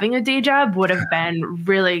while having a day job, would have been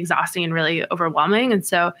really exhausting and really overwhelming. And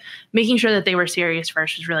so making sure that they were serious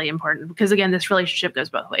first was really important, because again, this relationship goes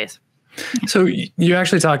both ways. So you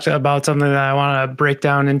actually talked about something that I want to break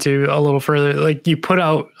down into a little further. Like you put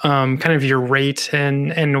out kind of your rate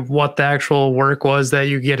and what the actual work was that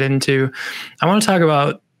you get into. I want to talk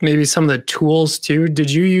about maybe some of the tools too.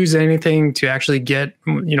 Did you use anything to actually get,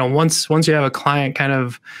 once you have a client kind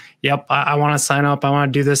of, yep, I want to sign up, I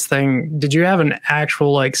want to do this thing. Did you have an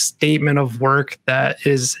actual like statement of work that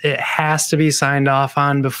it has to be signed off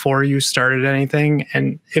on before you started anything?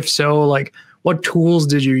 And if so, like, what tools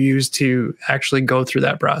did you use to actually go through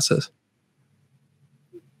that process?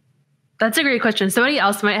 That's a great question. Somebody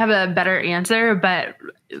else might have a better answer, but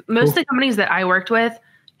most of the companies that I worked with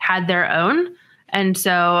had their own. And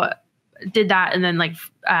so did that, and then like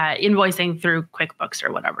invoicing through QuickBooks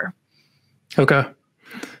or whatever. Okay.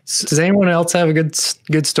 Does anyone else have a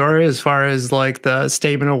good story as far as like the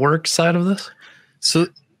statement of work side of this? So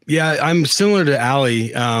yeah, I'm similar to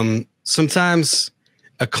Allie. Sometimes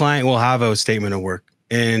a client will have a statement of work,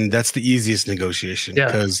 and that's the easiest negotiation,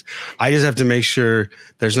 because I just have to make sure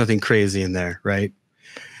there's nothing crazy in there, right?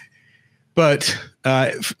 But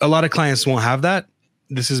a lot of clients won't have that.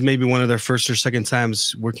 This is maybe one of their first or second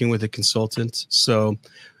times working with a consultant. So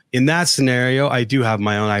in that scenario, I do have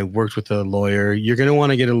my own. I worked with a lawyer. You're going to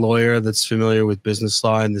want to get a lawyer that's familiar with business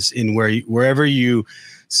law wherever you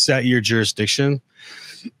set your jurisdiction.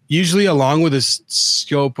 Usually, along with a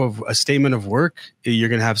scope of a statement of work, you're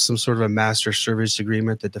going to have some sort of a master service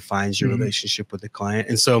agreement that defines your relationship with the client.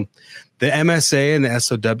 And so the MSA and the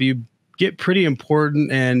SOW get pretty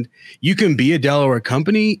important. And you can be a Delaware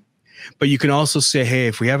company, but you can also say, hey,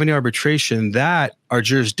 if we have any arbitration, that our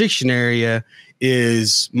jurisdiction area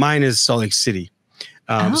mine is Salt Lake City.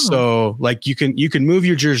 So like you can move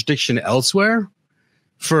your jurisdiction elsewhere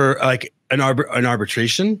for like an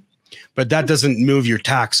arbitration. But that doesn't move your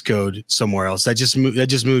tax code somewhere else. That just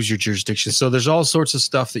moves your jurisdiction. So there's all sorts of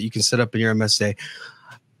stuff that you can set up in your MSA.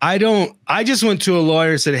 I just went to a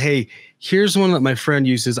lawyer and said, hey, here's one that my friend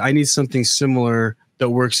uses. I need something similar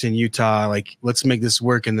that works in Utah. Like, let's make this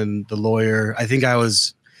work. And then the lawyer, I think I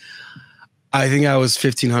was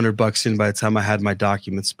 $1,500 in by the time I had my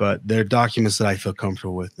documents, but they're documents that I feel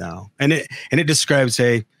comfortable with now. And it describes,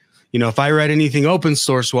 hey, if I write anything open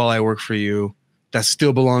source while I work for you, that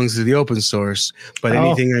still belongs to the open source, but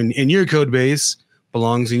anything in your code base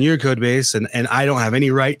belongs in your code base, and I don't have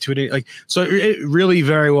any right to it. So it really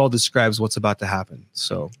very well describes what's about to happen.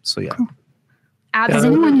 So yeah. Cool. Does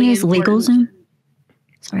anyone use LegalZoom?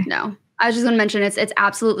 Sorry. No. I was just going to mention it's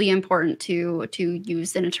absolutely important to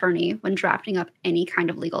use an attorney when drafting up any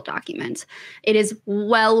kind of legal document. It is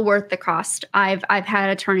well worth the cost. I've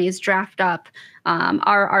had attorneys draft up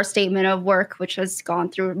our statement of work, which has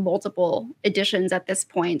gone through multiple editions at this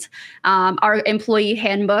point. Our employee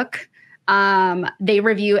handbook. They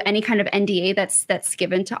review any kind of NDA that's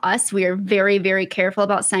given to us. We are very, very careful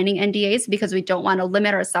about signing NDAs because we don't want to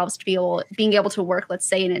limit ourselves to being able to work, let's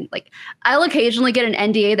say, I'll occasionally get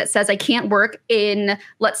an NDA that says I can't work in,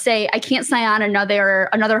 let's say, I can't sign on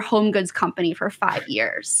another home goods company for 5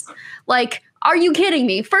 years. Like, are you kidding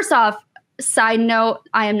me? First off, side note,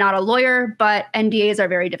 I am not a lawyer, but NDAs are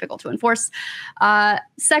very difficult to enforce.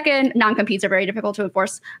 Second, non-competes are very difficult to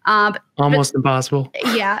enforce. Almost impossible.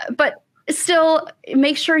 Yeah, but still,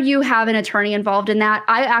 make sure you have an attorney involved in that.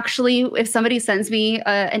 I actually, if somebody sends me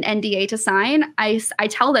an NDA to sign, I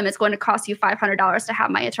tell them it's going to cost you $500 to have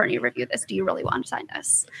my attorney review this. Do you really want to sign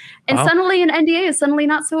this? And suddenly an NDA is suddenly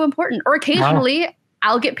not so important. Or occasionally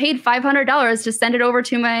I'll get paid $500 to send it over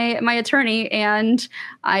to my attorney, and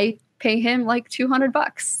I pay him like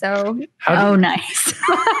 $200. So nice.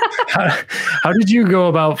 How did you go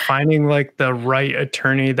about finding like the right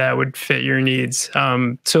attorney that would fit your needs?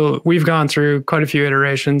 So we've gone through quite a few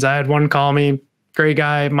iterations. I had one call me, great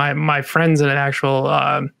guy. My friend's an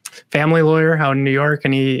actual family lawyer out in New York,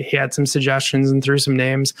 and he had some suggestions and threw some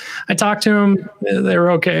names. I talked to him. They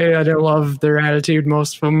were okay. I didn't love their attitude.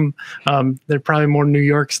 Most of them, they're probably more New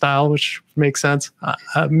York style, which makes sense.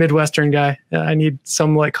 A Midwestern guy. I need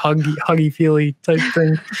some like huggy feely type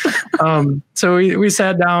thing. So we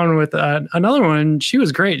sat down with another one. She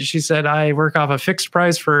was great. She said, I work off a fixed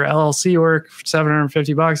price for LLC work,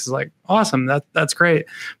 $750. It's like, awesome. That's great.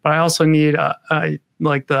 But I also need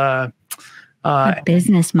like the a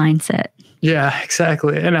business mindset. Yeah,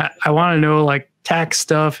 exactly. And I want to know like tax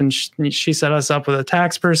stuff. And she set us up with a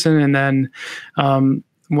tax person. And then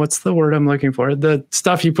what's the word I'm looking for? The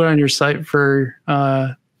stuff you put on your site for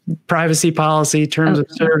privacy policy, terms of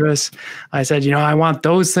service. I said, I want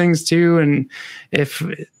those things too. And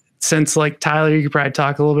since like Tyler, you could probably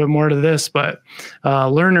talk a little bit more to this, but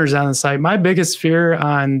learners on the site, my biggest fear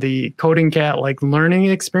on the CodingCat like learning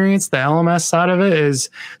experience, the LMS side of it, is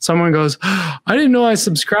someone goes, I didn't know I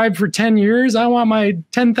subscribed for 10 years. I want my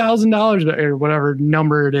 $10,000 or whatever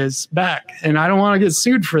number it is back. And I don't want to get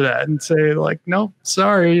sued for that and say like, no,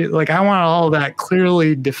 sorry. Like I want all of that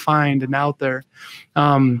clearly defined and out there.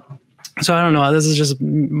 So I don't know, this is just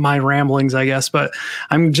my ramblings, I guess, but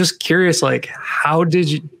I'm just curious, like, how did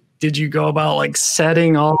you go about like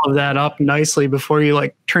setting all of that up nicely before you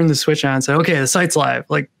like turn the switch on and say, okay, the site's live.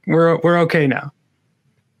 Like we're okay now.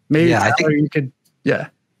 Maybe I think you could. Yeah.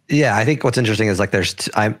 I think what's interesting is like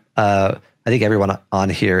I think everyone on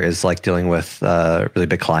here is like dealing with really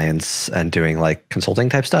big clients and doing like consulting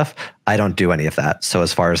type stuff. I don't do any of that. So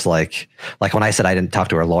as far as like when I said I didn't talk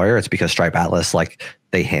to a lawyer, it's because Stripe Atlas, like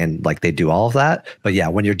they do all of that. But yeah,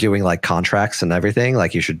 when you're doing like contracts and everything,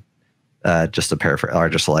 like you should just to paraphrase or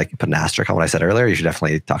just to like put an asterisk on what I said earlier, you should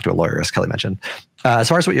definitely talk to a lawyer, as Kelly mentioned. As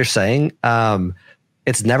far as what you're saying,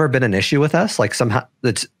 it's never been an issue with us. Like somehow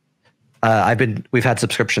we've had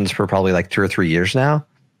subscriptions for probably like 2 or 3 years now.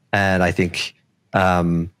 And I think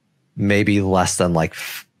maybe less than like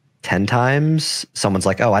 10 times someone's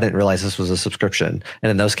like, oh, I didn't realize this was a subscription.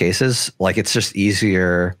 And in those cases, like it's just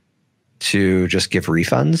easier to just give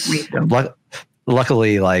refunds.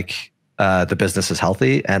 luckily, like the business is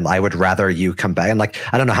healthy, and I would rather you come back. And like,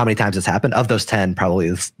 I don't know how many times it's happened. Of those 10, probably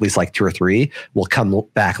at least like 2 or 3 will come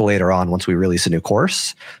back later on once we release a new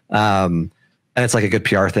course. And it's like a good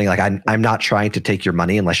PR thing. Like I'm not trying to take your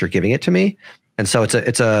money unless you're giving it to me. And so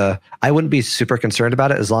I wouldn't be super concerned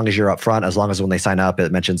about it as long as you're upfront, as long as when they sign up,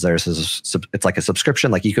 it mentions it's like a subscription.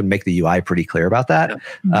 Like you can make the UI pretty clear about that.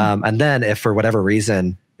 Yeah. And then if for whatever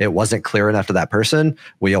reason it wasn't clear enough to that person,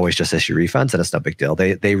 we always just issue refunds, and it's no big deal.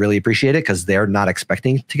 They really appreciate it because they're not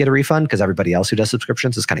expecting to get a refund, because everybody else who does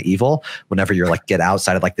subscriptions is kind of evil whenever you're like get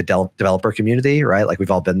outside of like the developer community, right? Like we've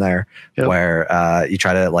all been there. Yep. Where you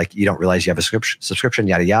try to like, you don't realize you have a subscription,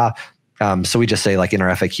 yada, yada. So we just say like in our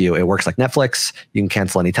FAQ, it works like Netflix. You can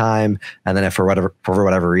cancel anytime. And then if for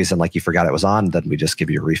whatever reason, like you forgot it was on, then we just give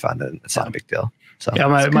you a refund, and it's not a big deal. So yeah,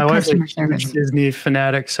 my wife's a Disney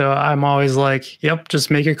fanatic. So I'm always like, yep,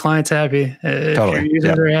 just make your clients happy. If your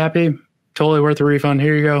users are happy, totally worth a refund.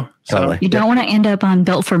 Here you go. So, totally. You don't want to end up on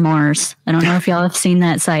Built for Mars. I don't know if y'all have seen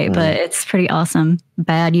that site, but it's pretty awesome.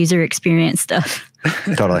 Bad user experience stuff.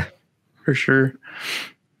 Totally. For sure.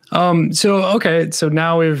 So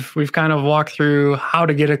now we've kind of walked through how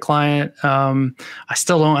to get a client. I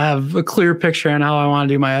still don't have a clear picture on how I want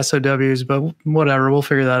to do my SOWs, but whatever, we'll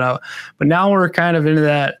figure that out. But now we're kind of into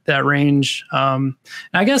that range. And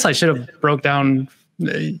I guess I should have broke down,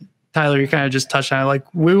 Tyler, you kind of just touched on it. Like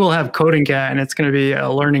we will have Coding Cat, and it's going to be a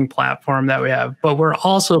learning platform that we have, but we're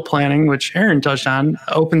also planning, which Aaron touched on,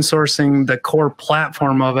 open sourcing the core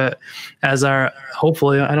platform of it as our,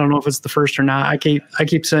 hopefully, I don't know if it's the first or not. I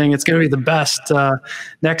keep saying it's going to be the best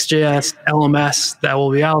Next.js LMS that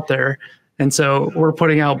will be out there. And so we're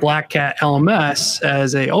putting out BlackCat LMS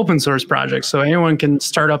as a open source project, so anyone can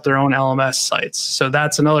start up their own LMS sites. So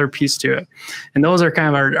that's another piece to it. And those are kind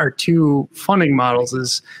of our 2 funding models.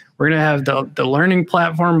 Is we're going to have the learning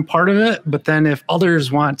platform part of it, but then if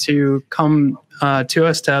others want to come to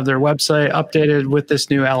us to have their website updated with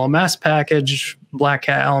this new LMS package,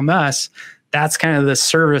 BlackCat LMS, that's kind of the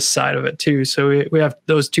service side of it too. So we have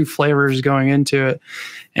those 2 flavors going into it.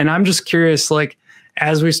 And I'm just curious, like,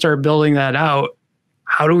 as we start building that out,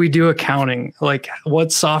 how do we do accounting? Like,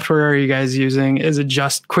 what software are you guys using? Is it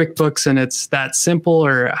just QuickBooks and it's that simple,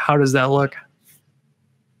 or how does that look?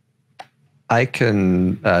 I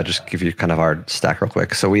can just give you kind of our stack real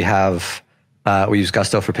quick. So we use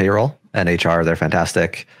Gusto for payroll and HR. They're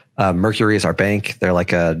fantastic. Mercury is our bank. They're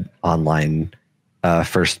like an online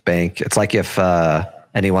first bank. It's like if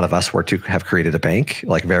any one of us were to have created a bank,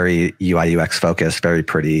 like very UI UX focused, very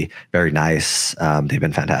pretty, very nice. They've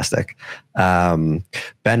been fantastic.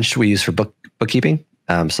 Bench we use for bookkeeping.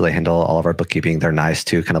 So they handle all of our bookkeeping. They're nice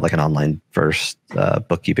too, kind of like an online first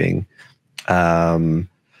bookkeeping.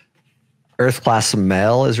 Earth Class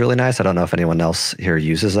Mail is really nice. I don't know if anyone else here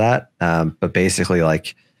uses that, but basically,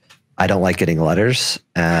 like, I don't like getting letters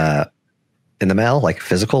in the mail, like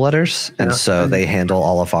physical letters. And so they handle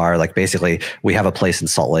all of our, like, basically we have a place in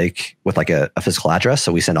Salt Lake with like a physical address.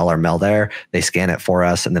 So we send all our mail there, they scan it for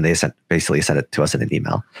us, and then they basically send it to us in an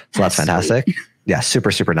email. So that's fantastic. Sweet. Yeah. Super,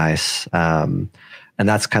 super nice. And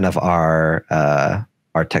that's kind of our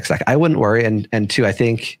tech stack. I wouldn't worry. And 2, I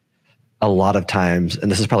think a lot of times,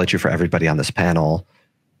 and this is probably true for everybody on this panel,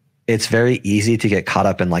 it's very easy to get caught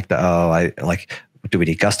up in like do we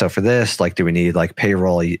need Gusto for this? Like, do we need like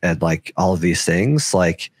payroll and like all of these things?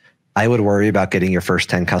 Like, I would worry about getting your first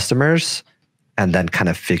 10 customers and then kind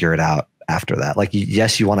of figure it out after that. Like,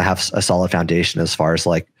 yes, you want to have a solid foundation as far as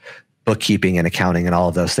like bookkeeping and accounting and all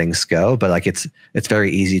of those things go, but like it's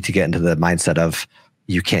very easy to get into the mindset of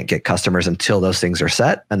you can't get customers until those things are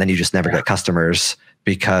set, and then you just never get customers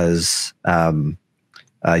because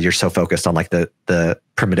you're so focused on like the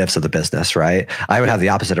primitives of the business, right? I would have the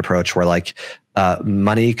opposite approach where like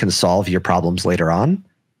money can solve your problems later on.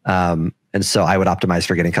 And so I would optimize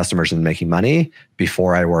for getting customers and making money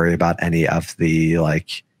before I worry about any of the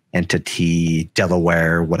like entity,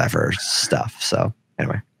 Delaware, whatever stuff. So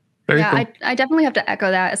anyway. Very cool. I definitely have to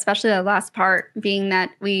echo that, especially the last part, being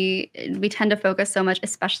that we tend to focus so much,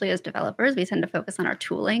 especially as developers, we tend to focus on our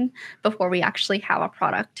tooling before we actually have a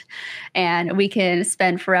product. And we can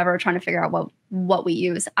spend forever trying to figure out what we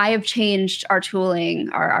use. I have changed our tooling,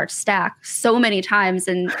 our stack so many times.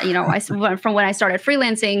 And, you know, I went from when I started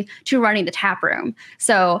freelancing to running the tap room.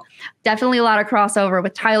 So definitely a lot of crossover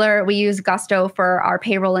with Tyler. We use Gusto for our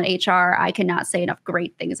payroll and HR. I cannot say enough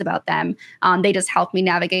great things about them. They just helped me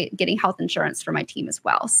navigate getting health insurance for my team as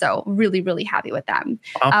well. So really, really happy with them.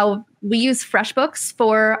 Wow. We use FreshBooks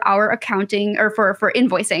for our accounting or for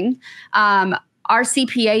invoicing. Our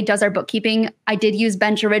CPA does our bookkeeping. I did use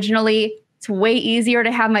Bench originally. It's way easier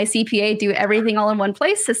to have my CPA do everything all in one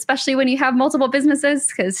place, especially when you have multiple businesses,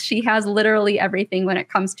 because she has literally everything when it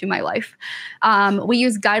comes to my life. We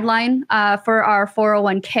use Guideline for our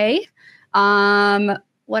 401k.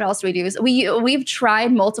 What else do we do? We've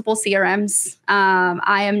tried multiple CRMs.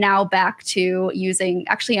 I am now back to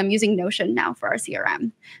I'm using Notion now for our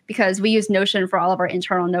CRM, because we use Notion for all of our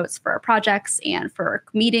internal notes for our projects and for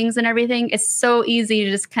meetings and everything. It's so easy to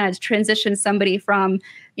just kind of transition somebody from,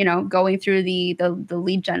 going through the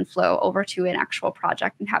lead gen flow over to an actual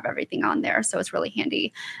project and have everything on there. So it's really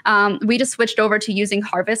handy. We just switched over to using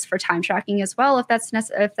Harvest for time tracking as well, if that's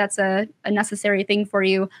a necessary thing for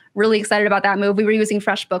you. Really excited about that move. We were using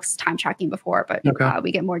FreshBooks time tracking before, but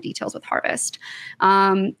we get more details with Harvest.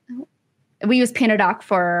 We use Panadoc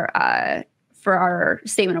for our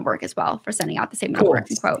statement of work as well, for sending out the statement of work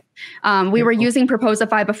and quote. We were using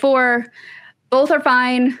Proposify before. Both are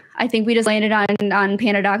fine. I think we just landed on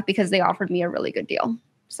Panadoc because they offered me a really good deal.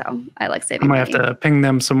 So I like saving money. I might have to ping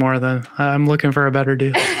them some more then. I'm looking for a better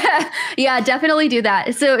deal. Yeah, definitely do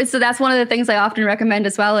that. So that's one of the things I often recommend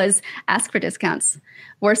as well, is ask for discounts.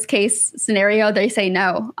 Worst case scenario, they say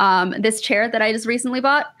no. This chair that I just recently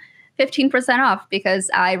bought, 15% off because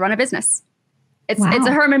I run a business. It's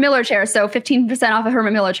a Herman Miller chair, so 15% off a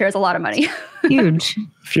Herman Miller chair is a lot of money. Huge.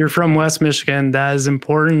 If you're from West Michigan, that is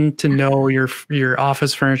important to know your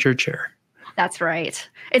office furniture chair. That's right.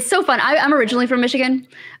 It's so fun. I'm originally from Michigan.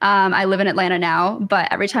 I live in Atlanta now,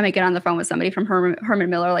 but every time I get on the phone with somebody from Herman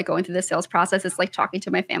Miller, like going through the sales process, it's like talking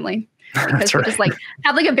to my family, because we just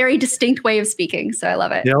have a very distinct way of speaking. So I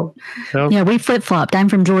love it. Yep. Yeah, we flip-flopped. I'm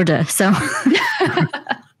from Georgia, so.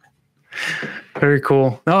 Very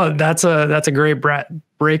cool. No, that's a great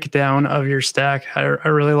breakdown of your stack. I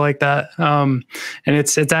really like that. And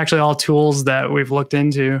it's actually all tools that we've looked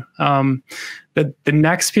into. The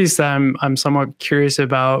next piece that I'm somewhat curious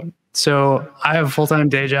about. So I have a full-time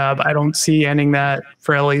day job. I don't see ending that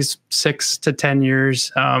for at least 6 to 10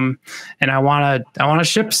 years. And I want to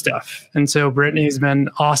ship stuff. And so Brittany's been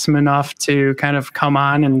awesome enough to kind of come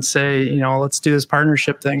on and say, let's do this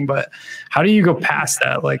partnership thing. But how do you go past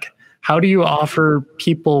that? Like, how do you offer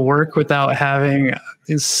people work without having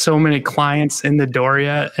so many clients in the door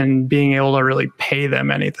yet and being able to really pay them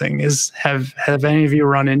anything? Have any of you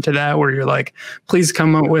run into that where you're like, please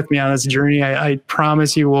come up with me on this journey? I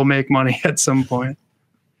promise you we'll make money at some point.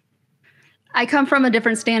 I come from a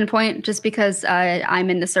different standpoint just because I'm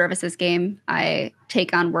in the services game. I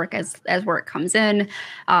take on work as work comes in.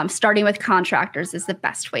 Starting with contractors is the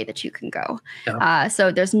best way that you can go. Yeah.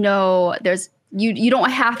 So you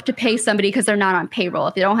don't have to pay somebody because they're not on payroll.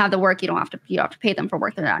 If you don't have the work, you don't have to pay them for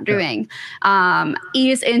work they're not doing.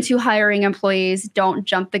 Ease into hiring employees. Don't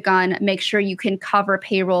jump the gun. Make sure you can cover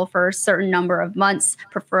payroll for a certain number of months,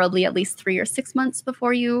 preferably at least 3 or 6 months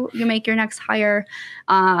before you make your next hire.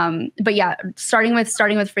 But yeah, starting with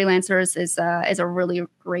freelancers is a really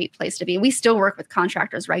great place to be. We still work with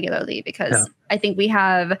contractors regularly because I think we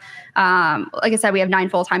have, like I said, we have 9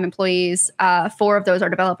 full-time employees. 4 of those are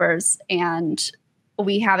developers, and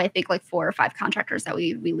we have, I think, 4 or 5 contractors that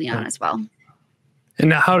we lean on as well.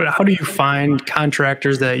 And how do you find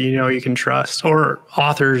contractors that you can trust, or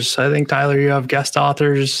authors? I think, Tyler, you have guest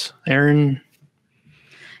authors. Aaron?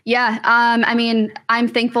 Yeah. I mean, I'm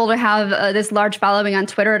thankful to have this large following on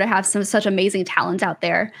Twitter, to have such amazing talent out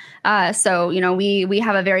there. So, we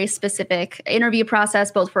have a very specific interview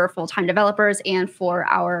process, both for full-time developers and for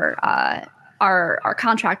our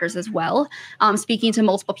contractors as well. Speaking to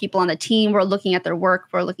multiple people on the team, we're looking at their work.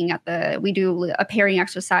 We do a pairing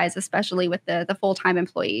exercise, especially with the full-time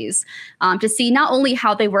employees, to see not only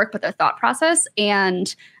how they work, but their thought process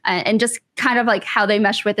and just kind of how they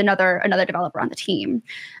mesh with another developer on the team.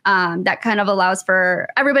 That kind of allows for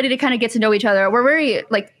everybody to kind of get to know each other. We're very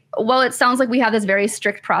well, it sounds like we have this very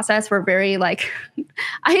strict process. We're very my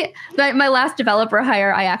last developer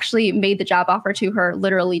hire, I actually made the job offer to her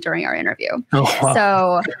literally during our interview. Oh, wow.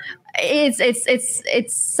 So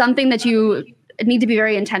it's something that you need to be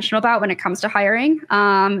very intentional about when it comes to hiring.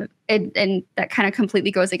 And that kind of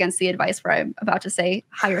completely goes against the advice where I'm about to say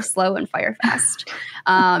hire slow and fire fast.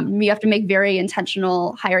 You have to make very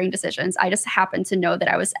intentional hiring decisions. I just happened to know that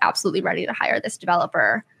I was absolutely ready to hire this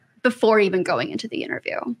developer before even going into the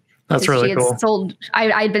interview. That's really cool.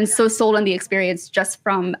 I'd been so sold on the experience just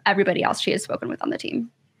from everybody else she had spoken with on the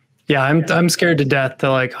team. Yeah, I'm scared to death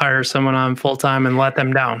to hire someone on full time and let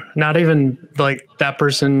them down. Not even that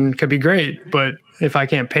person could be great, but if I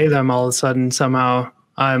can't pay them, all of a sudden somehow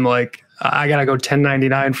I'm I gotta go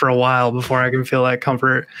 1099 for a while before I can feel that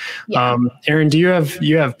comfort. Yeah. Aaron, do you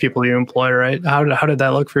have people you employ, right? How did that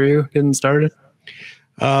look for you getting started?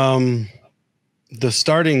 the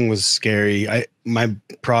starting was scary. My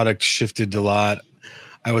product shifted a lot.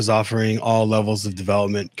 I was offering all levels of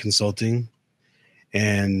development consulting,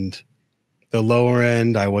 and the lower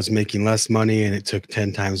end, I was making less money, and it took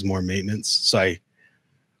 10 times more maintenance. So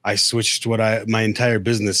I switched my entire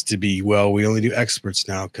business to be, well, we only do experts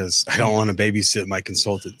now because I don't want to babysit my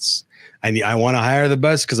consultants. I want to hire the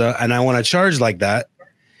best and I want to charge like that.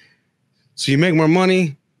 So you make more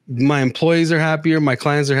money, my employees are happier, my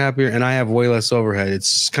clients are happier, and I have way less overhead.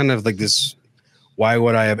 It's kind of like this, why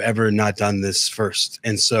would I have ever not done this first?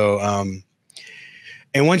 And so,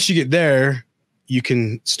 and once you get there, you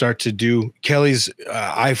can start to do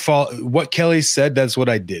what Kelly said, that's what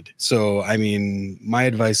I did. So, I mean, my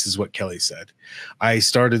advice is what Kelly said. I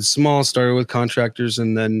started small, started with contractors.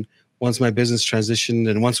 And then once my business transitioned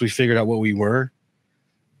and once we figured out what we were,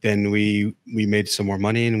 then we made some more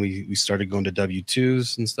money and we started going to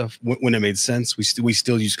W-2s and stuff when it made sense. We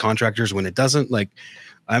still use contractors when it doesn't. Like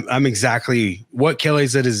I'm exactly what Kelly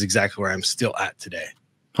said is exactly where I'm still at today.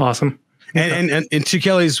 Awesome. And to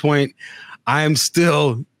Kelly's point, I'm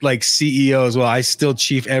still like CEO as well. I still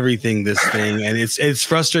chief everything this thing. And it's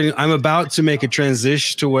frustrating. I'm about to make a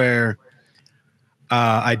transition to where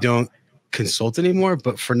I don't consult anymore.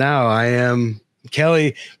 But for now I am.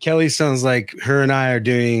 Kelly sounds like her and I are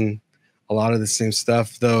doing a lot of the same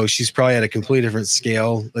stuff, though she's probably at a completely different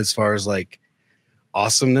scale as far as like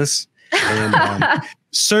awesomeness. And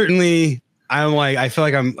certainly I feel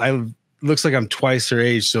like looks like I'm twice her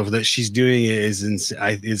age. So that she's doing it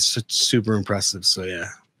is super impressive. So yeah.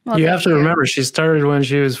 Well, you have to remember she started when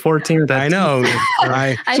she was 14. I know.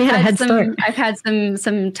 I've had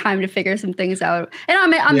some time to figure some things out, and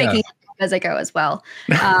I'm making as I go as well.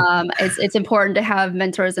 It's important to have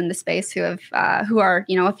mentors in the space who are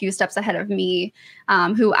a few steps ahead of me,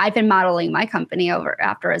 who I've been modeling my company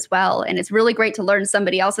after as well. And it's really great to learn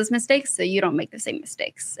somebody else's mistakes so you don't make the same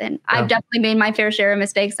mistakes. And I've definitely made my fair share of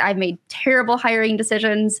mistakes. I've made terrible hiring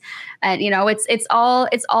decisions, and it's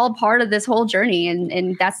all part of this whole journey.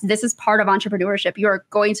 And this is part of entrepreneurship. You're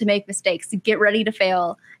going to make mistakes. Get ready to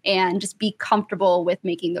fail and just be comfortable with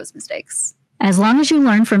making those mistakes. As long as you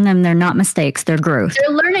learn from them, they're not mistakes, they're growth.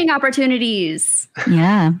 They're learning opportunities.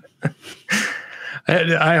 Yeah.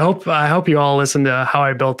 I hope you all listen to How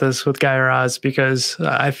I Built This with Guy Raz, because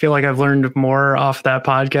I feel like I've learned more off that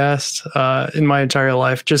podcast in my entire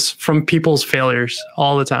life, just from people's failures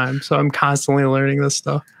all the time. So I'm constantly learning this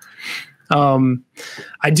stuff.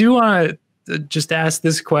 I do want to just ask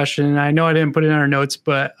this question. I know I didn't put it in our notes,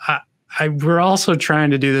 but we're also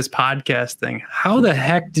trying to do this podcast thing. How the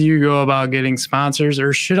heck do you go about getting sponsors,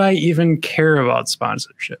 or should I even care about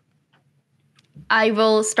sponsorship? I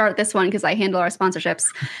will start this one because I handle our sponsorships.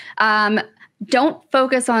 Don't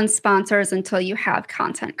focus on sponsors until you have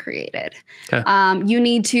content created.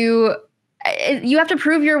 Okay. You have to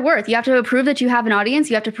prove your worth. You have to prove that you have an audience.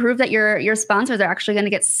 You have to prove that your sponsors are actually going to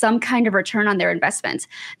get some kind of return on their investment.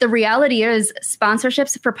 The reality is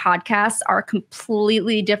sponsorships for podcasts are a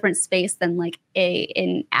completely different space than like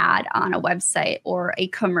an ad on a website or a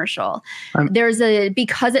commercial.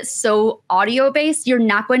 Because it's so audio based, you're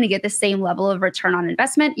not going to get the same level of return on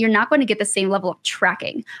investment. You're not going to get the same level of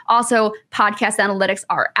tracking. Also, podcast analytics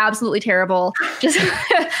are absolutely terrible. Just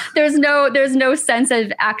there's no sense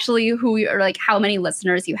of actually or like how many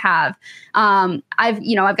listeners you have. I've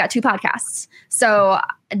got 2 podcasts, so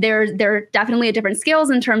they're definitely at different scales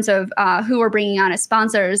in terms of who we're bringing on as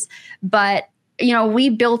sponsors. But we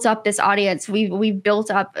built up this audience. We've built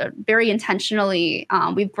up very intentionally.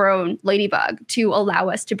 We've grown Ladybug to allow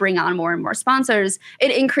us to bring on more and more sponsors.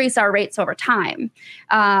 It increased our rates over time.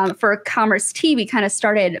 For Commerce Tea, we kind of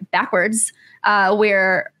started backwards,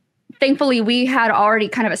 where thankfully we had already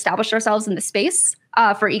kind of established ourselves in the space.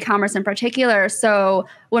 For e-commerce in particular. So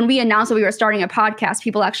when we announced that we were starting a podcast,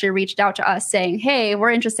 people actually reached out to us saying, hey, we're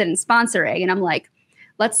interested in sponsoring. And I'm like,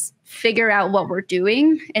 let's figure out what we're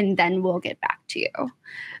doing and then we'll get back to you. Nice.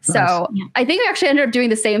 So I think we actually ended up doing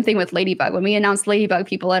the same thing with Ladybug. When we announced Ladybug,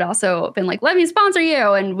 people had also been like, let me sponsor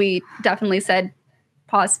you. And we definitely said,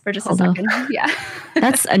 pause for just a second. Yeah.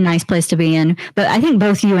 That's a nice place to be in. But I think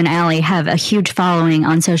both you and Allie have a huge following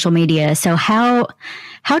on social media. So how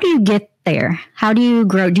do you get there? How do you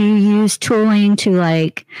grow? Do you use tooling to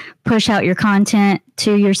like push out your content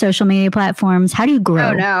to your social media platforms? How do you grow?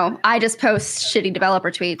 Oh no, I just post shitty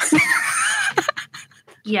developer tweets.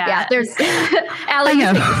 Yeah, there's Allie, you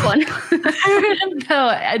take this one.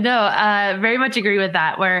 No, very much agree with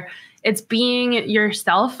that, where it's being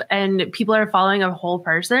yourself and people are following a whole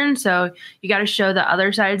person. So you got to show the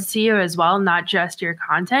other sides to you as well, not just your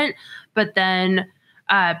content. But then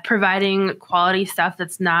providing quality stuff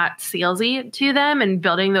that's not salesy to them and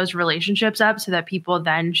building those relationships up so that people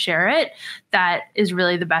then share it, that is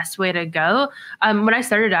really the best way to go. When I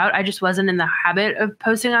started out, I just wasn't in the habit of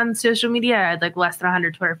posting on social media. I had like less than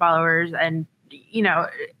 100 Twitter followers, and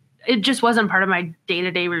it just wasn't part of my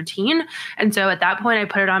day-to-day routine. And so at that point, I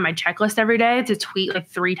put it on my checklist every day to tweet like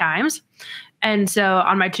 3 times. And so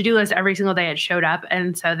on my to-do list every single day, it showed up.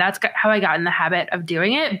 And so that's how I got in the habit of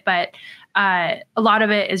doing it. But a lot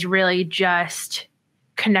of it is really just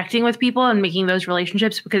connecting with people and making those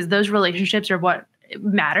relationships, because those relationships are what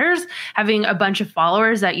matters. Having a bunch of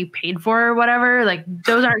followers that you paid for or whatever, like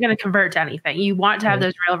those aren't going to convert to anything. You want to have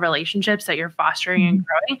those real relationships that you're fostering and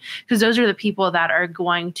growing, because those are the people that are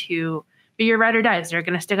going to be your ride or dies. They're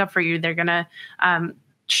going to stick up for you. They're going to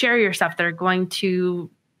share your stuff. They're going to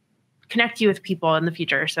connect you with people in the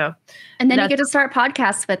future. So, and then you get to start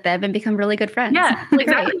podcasts with them and become really good friends. Yeah,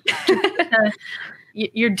 exactly.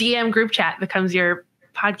 Your DM group chat becomes your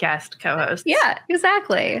podcast co-host. Yeah,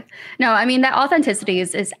 exactly. No, I mean, that authenticity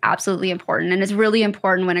is absolutely important. And it's really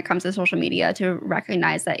important when it comes to social media to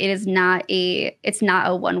recognize that it's not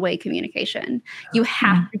a one-way communication. You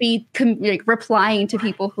have to be replying to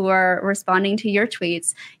people who are responding to your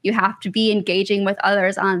tweets. You have to be engaging with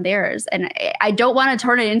others on theirs. And I don't want to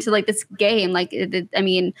turn it into like this game. Like, I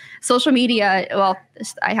mean, social media, well,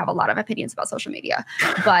 I have a lot of opinions about social media,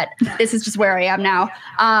 but this is just where I am now.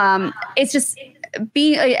 It's just,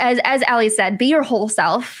 be, as Ali said, be your whole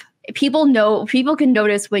self. People can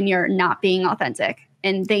notice when you're not being authentic,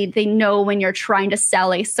 and they know when you're trying to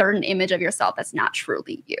sell a certain image of yourself that's not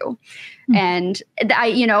truly you. Mm-hmm. And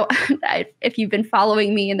if you've been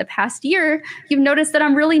following me in the past year, you've noticed that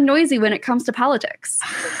I'm really noisy when it comes to politics.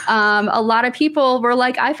 A lot of people were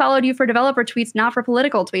like, I followed you for developer tweets, not for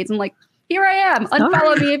political tweets. I'm like, here I am.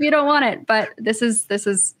 Unfollow me if you don't want it. But this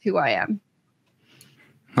is who I am.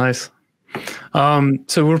 Nice.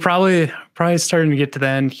 So we're probably starting to get to the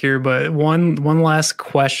end here, but one last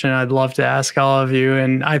question I'd love to ask all of you,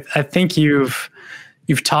 and I think you've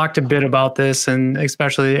talked a bit about this, and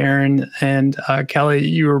especially Aaron and Kelly,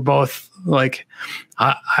 you were both like,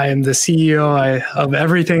 I am the CEO of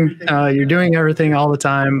everything. You're doing everything all the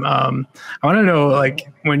time. I want to know, like,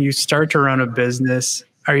 when you start to run a business,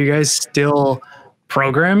 are you guys still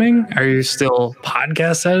programming? Are you still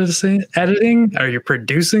podcast editing? Are you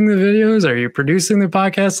producing the videos? Are you producing the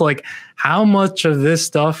podcasts? Like, how much of this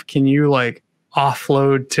stuff can you like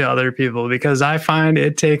offload to other people? Because I find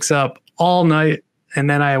it takes up all night, and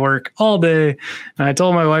then I work all day. And I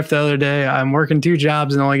told my wife the other day, I'm working 2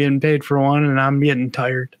 jobs and only getting paid for one, and I'm getting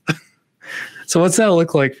tired. So what's that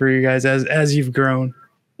look like for you guys as you've grown?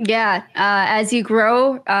 Yeah. As you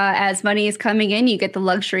grow, as money is coming in, you get the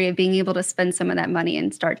luxury of being able to spend some of that money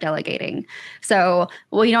and start delegating. So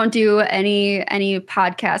we don't do any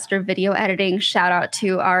podcast or video editing. Shout out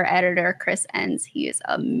to our editor, Chris Enns. He is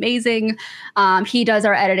amazing. He does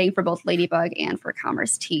our editing for both Ladybug and for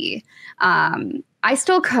Commerce Tea. I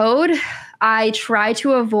still code. I try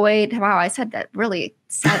to avoid, wow, I said that really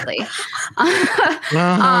sadly.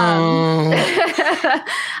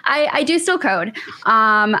 I do still code.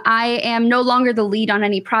 I am no longer the lead on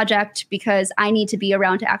any project because I need to be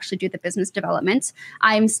around to actually do the business development.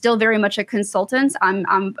 I'm still very much a consultant.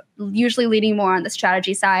 I'm usually leading more on the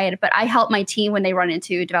strategy side, but I help my team when they run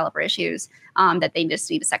into developer issues that they just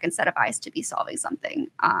need a second set of eyes to be solving something.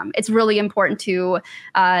 It's really important to,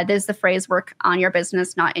 there's the phrase work on your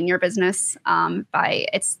business, not in your business.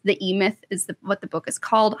 It's the E-Myth is what the book is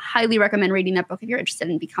called. Highly recommend reading that book if you're interested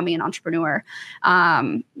in becoming an entrepreneur.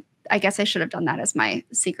 I guess I should have done that as my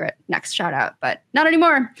secret next shout out, but not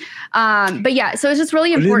anymore. But yeah, so it's just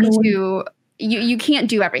really important to, you can't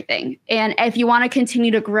do everything. And if you want to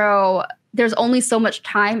continue to grow, there's only so much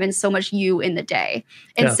time and so much you in the day.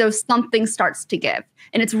 And so something starts to give.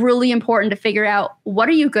 And it's really important to figure out, what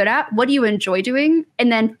are you good at? What do you enjoy doing? And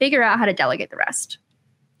then figure out how to delegate the rest.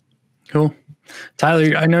 Cool.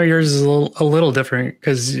 Tyler, I know yours is a little different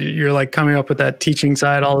because you're like coming up with that teaching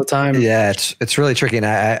side all the time. Yeah, it's really tricky. And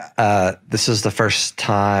this is the first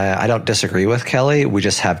time I don't disagree with Kelly. We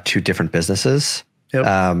just have 2 different businesses.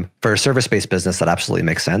 Yep. For a service-based business, that absolutely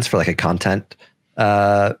makes sense. For like a content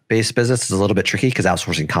based business, is a little bit tricky because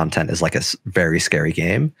outsourcing content is like a very scary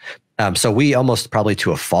game. So we almost probably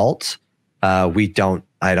to a fault, I don't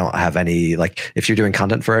have any, like, if you're doing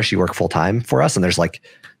content for us, you work full time for us, and there's like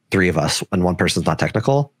 3 of us and 1 person's not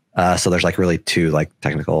technical. So there's like really 2 like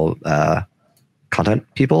technical content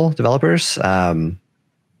people, developers. So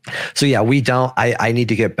yeah, I need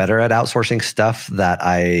to get better at outsourcing stuff that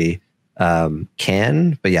I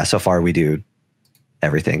can. But yeah, so far we do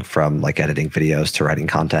everything from like editing videos to writing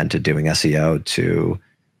content to doing SEO to,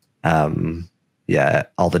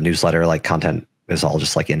 all the newsletter like content is all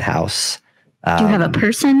just like in-house. Do you have a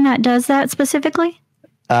person that does that specifically?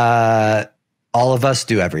 All of us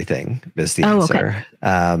do everything is the answer.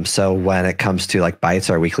 Okay. So when it comes to like Bites,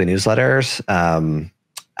 our weekly newsletters,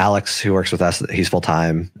 Alex, who works with us, he's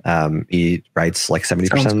full-time. He writes like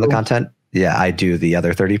 70% of the content. Yeah, I do the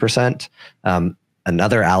other 30%.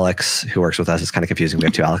 Another Alex who works with us is kind of confusing. We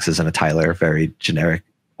have two Alexes and a Tyler, very generic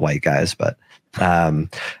white guys. But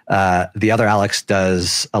the other Alex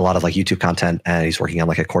does a lot of like YouTube content, and he's working on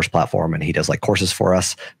like a course platform, and he does like courses for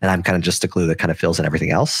us. And I'm kind of just the glue that kind of fills in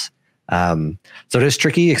everything else. So it is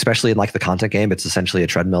tricky, especially in like the content game. It's essentially a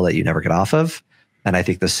treadmill that you never get off of. And I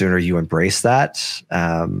think the sooner you embrace that,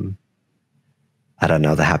 I don't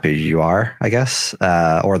know, the happier you are, I guess,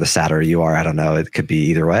 or the sadder you are. I don't know. It could be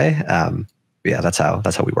either way. Yeah, that's how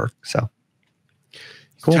we work. So,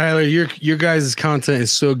 cool. Tyler, your guys' content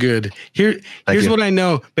is so good. Here's what I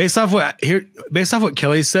know based off what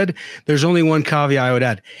Kelly said. There's only one caveat I would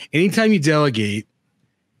add. Anytime you delegate,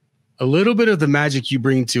 a little bit of the magic you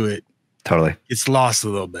bring to it, totally, it's lost a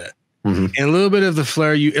little bit. Mm-hmm. And a little bit of the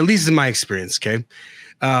flair at least in my experience, okay?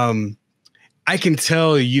 I can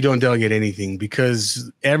tell you don't delegate anything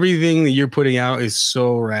because everything that you're putting out is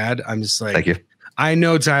so rad. I'm just like, thank you. I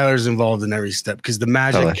know Tyler's involved in every step because the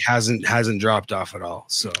magic hasn't dropped off at all.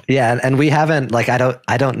 So yeah, and we haven't like I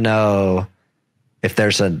don't know if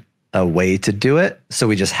there's a way to do it. So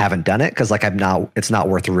we just haven't done it because like it's not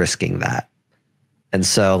worth risking that. And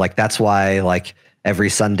so like that's why like every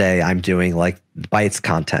Sunday I'm doing like Bites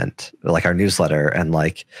content, like our newsletter, and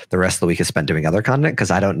like the rest of the week is spent doing other content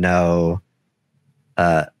because I don't know.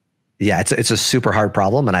 It's a super hard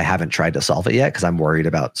problem, and I haven't tried to solve it yet because I'm worried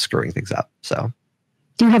about screwing things up. So,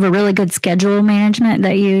 do you have a really good schedule management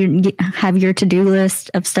that you have your to-do list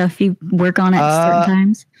of stuff you work on at certain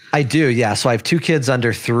times? I do, yeah. So I have 2 kids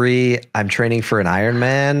under 3. I'm training for an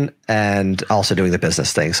Ironman and also doing the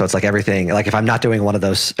business thing. So it's like everything, like if I'm not doing one of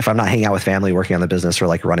those, if I'm not hanging out with family, working on the business, or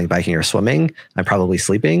like running, biking, or swimming, I'm probably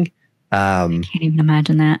sleeping. I can't even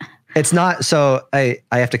imagine that. It's not, so I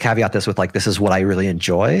have to caveat this with like, this is what I really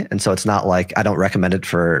enjoy. And so it's not like, I don't recommend it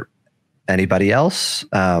for anybody else.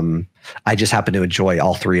 I just happen to enjoy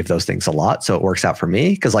all 3 of those things a lot. So it works out for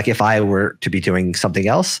me. Cause like if I were to be doing something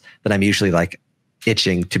else, then I'm usually like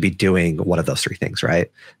itching to be doing one of those 3 things. Right.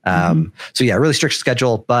 So yeah, really strict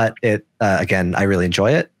schedule, but it, again, I really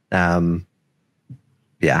enjoy it. I don't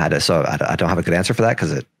have a good answer for that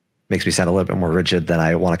because it makes me sound a little bit more rigid than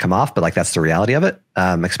I want to come off, but like that's the reality of it,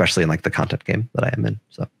 especially in like the content game that I am in.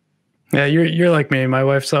 So yeah, you're like me. My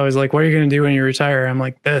wife's always like, "What are you going to do when you retire?" I'm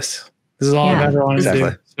like, "This is all I've ever wanted to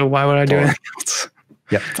do. So why would I do anything else?"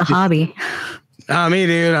 Yep, it's a hobby. Me,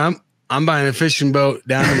 dude, I'm buying a fishing boat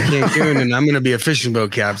down in Cancun, and I'm going to be a fishing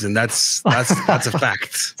boat captain. That's a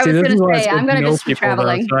fact. I was going to say, I'm going to just be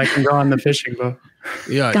traveling, so I can go on the fishing boat.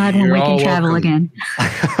 Yeah, God, and we can travel again.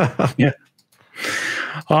 Yeah.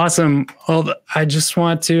 Awesome. Well, I just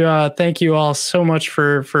want to thank you all so much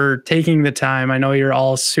for taking the time. I know you're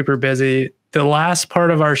all super busy. The last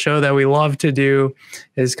part of our show that we love to do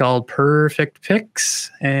is called Perfect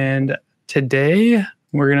Picks. And today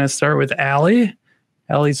we're going to start with Allie.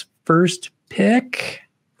 Allie's first pick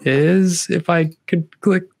is, if I could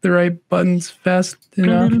click the right buttons fast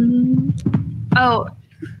enough. Oh,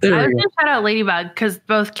 I was going to shout out Ladybug because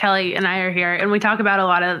both Kelly and I are here, and we talk about a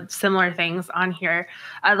lot of similar things on here.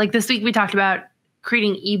 Like this week, we talked about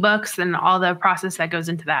creating ebooks and all the process that goes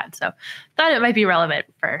into that. So thought it might be relevant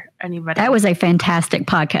for anybody. That was a fantastic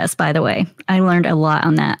podcast, by the way. I learned a lot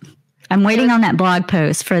on that. I'm waiting on that blog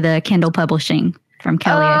post for the Kindle publishing from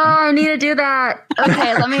Kelly. Oh, I need to do that.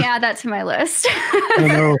 Okay, let me add that to my list. I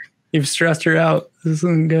know. You've stressed her out. This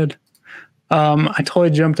isn't good. I totally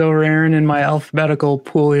jumped over Aaron in my alphabetical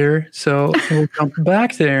pool here, so we'll jump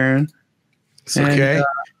back to Aaron. It's okay.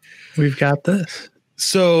 We've got this.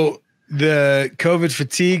 So the COVID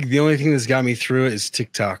fatigue, the only thing that's got me through it is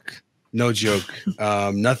TikTok. No joke.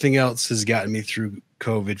 Nothing else has gotten me through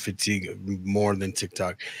COVID fatigue more than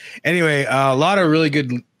TikTok. Anyway, a lot of really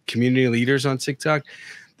good community leaders on TikTok.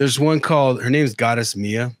 There's one called, her name's Goddess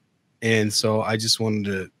Mia. And so I just wanted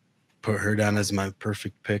to put her down as my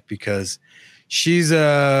perfect pick because she's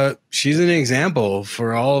an example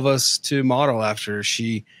for all of us to model after.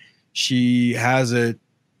 She has an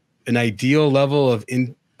ideal level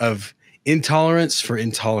of intolerance for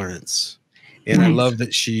intolerance. And nice. I love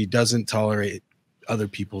that she doesn't tolerate other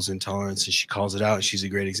people's intolerance and she calls it out, and she's a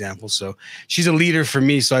great example. So she's a leader for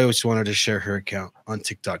me. So I always wanted to share her account on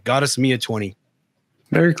TikTok. Goddess Mia 20.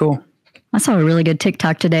 Very cool. I saw a really good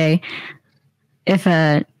TikTok today. if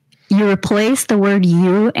you replace the word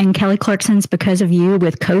 "you" and Kelly Clarkson's "because of you"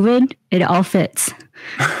 with COVID, it all fits.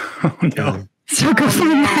 Oh, no. So go for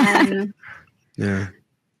that. Yeah.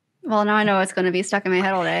 Well, now I know it's going to be stuck in my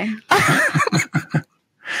head all day.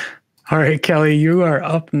 All right, Kelly, you are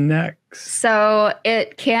up next. So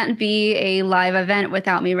it can't be a live event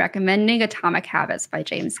without me recommending Atomic Habits by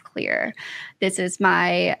James Clear. This is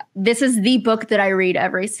the book that I read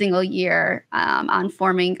every single year on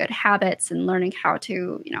forming good habits and learning how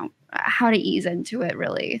to ease into it,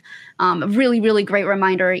 really. A really, really great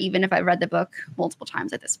reminder, even if I've read the book multiple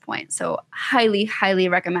times at this point. So highly, highly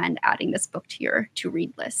recommend adding this book to your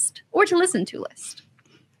to-read list or to listen to list.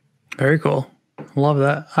 Very cool. Love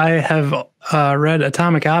that. I have read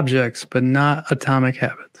Atomic Objects, but not Atomic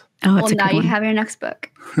Habits. Oh, well, now you have your next book.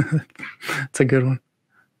 It's a good one.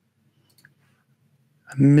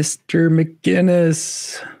 Mr.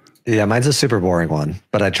 McGinnis. Yeah, mine's a super boring one,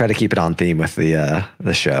 but I try to keep it on theme with the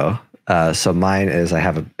show. So mine is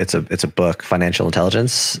it's a book, Financial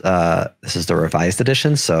Intelligence. This is the revised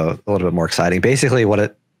edition, so a little bit more exciting. Basically, what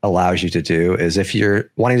it allows you to do is if you're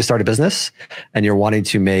wanting to start a business and you're wanting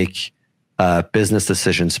to make business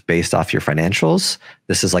decisions based off your financials,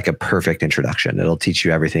 this is like a perfect introduction. It'll teach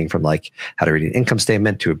you everything from like how to read an income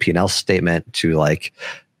statement to a P&L statement to like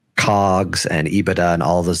COGS and EBITDA and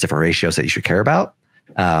all of those different ratios that you should care about.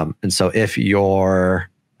 And so if you're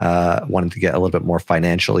wanting to get a little bit more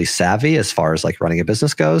financially savvy as far as like running a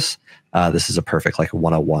business goes, this is a perfect like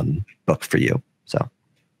 101 book for you. So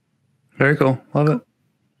very cool. Love it.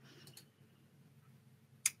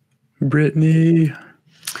 Brittany.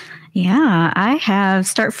 Yeah, I have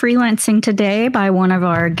Start Freelancing Today by one of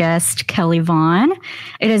our guests, Kelly Vaughn.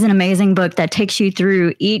 It is an amazing book that takes you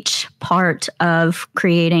through each part of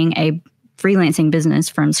creating a freelancing business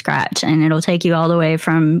from scratch. And it'll take you all the way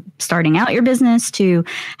from starting out your business to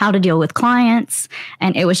how to deal with clients.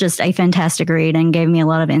 And it was just a fantastic read and gave me a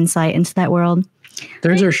lot of insight into that world.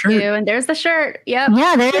 There's our shirt. And there's the shirt. Yep.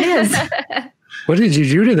 Yeah, there it is. What did you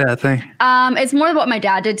do to that thing? It's more what my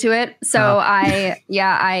dad did to it. So I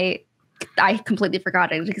completely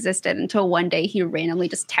forgot it existed until one day he randomly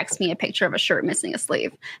just texted me a picture of a shirt missing a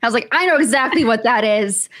sleeve. I was like, I know exactly what that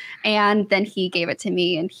is. And then he gave it to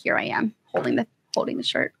me, and here I am holding the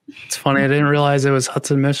shirt. It's funny. I didn't realize it was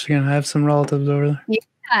Hudson, Michigan. I have some relatives over there.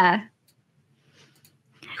 Yeah.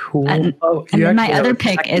 Cool. And then my other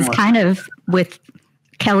pick is kind of with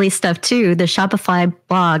Kelly's stuff too, the Shopify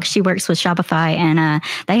blog. She works with Shopify, and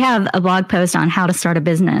they have a blog post on how to start a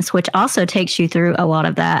business, which also takes you through a lot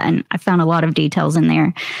of that. And I found a lot of details in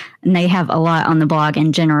there, and they have a lot on the blog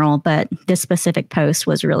in general, but this specific post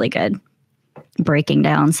was really good, breaking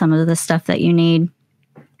down some of the stuff that you need.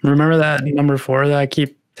 Remember that number 4 that I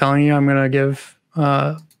keep telling you I'm going to give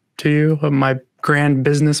to you of my grand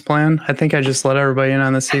business plan? I think I just let everybody in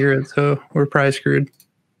on the secret, so we're probably screwed.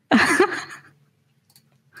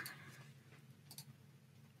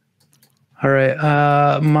 All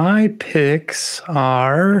right. My picks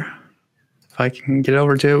are, if I can get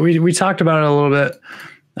over to it, we talked about it a little bit.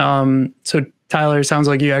 So Tyler, sounds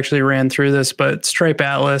like you actually ran through this, but Stripe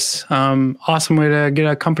Atlas, awesome way to get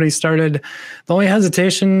a company started. The only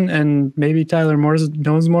hesitation, and maybe Tyler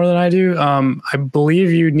knows more than I do, I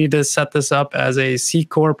believe you need to set this up as a C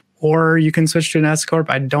Corp, or you can switch to an S Corp.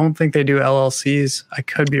 I don't think they do LLCs. I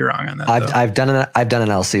could be wrong on that. I've done an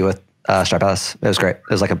LLC with Stripe Atlas. It was great. It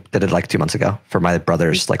was did it like 2 months ago for my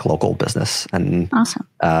brother's like local business, and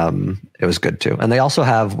awesome. It was good too. And they also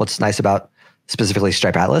have, what's nice about specifically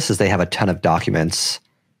Stripe Atlas is they have a ton of documents.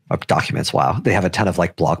 Wow, they have a ton of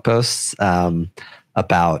like blog posts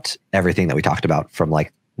about everything that we talked about, from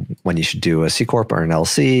like when you should do a C Corp or an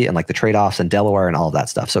LLC, and like the trade-offs and Delaware and all of that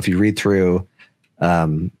stuff. So if you read through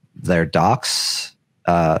their docs,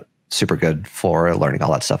 super good for learning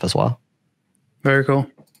all that stuff as well. Very cool.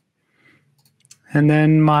 And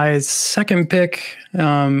then my second pick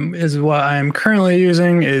is what I'm currently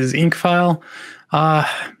using is Inkfile.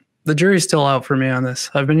 The jury's still out for me on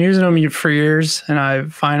this. I've been using them for years, and I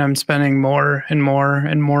find I'm spending more and more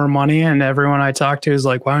and more money. And everyone I talk to is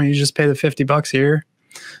like, why don't you just pay the $50 a year?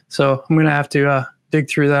 So I'm going to have to dig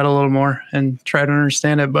through that a little more and try to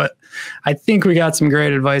understand it. But I think we got some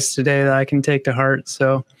great advice today that I can take to heart.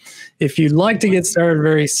 So if you'd like to get started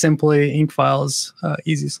very simply, Inkfile is an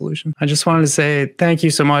easy solution. I just wanted to say thank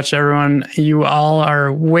you so much, everyone. You all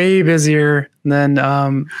are way busier than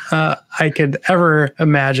I could ever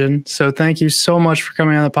imagine. So thank you so much for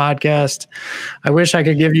coming on the podcast. I wish I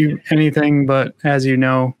could give you anything, but as you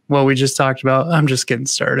know, what we just talked about, I'm just getting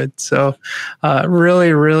started. So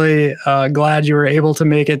really, really glad you were able to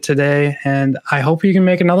make it today. And I hope you can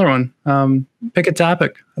make another one. Pick a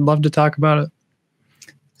topic. I'd love to talk about it.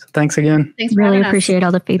 Thanks again. Thanks for Really having us. appreciate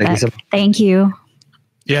all the feedback. so much. Thank you.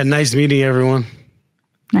 Yeah, nice meeting everyone.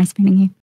 Nice meeting you.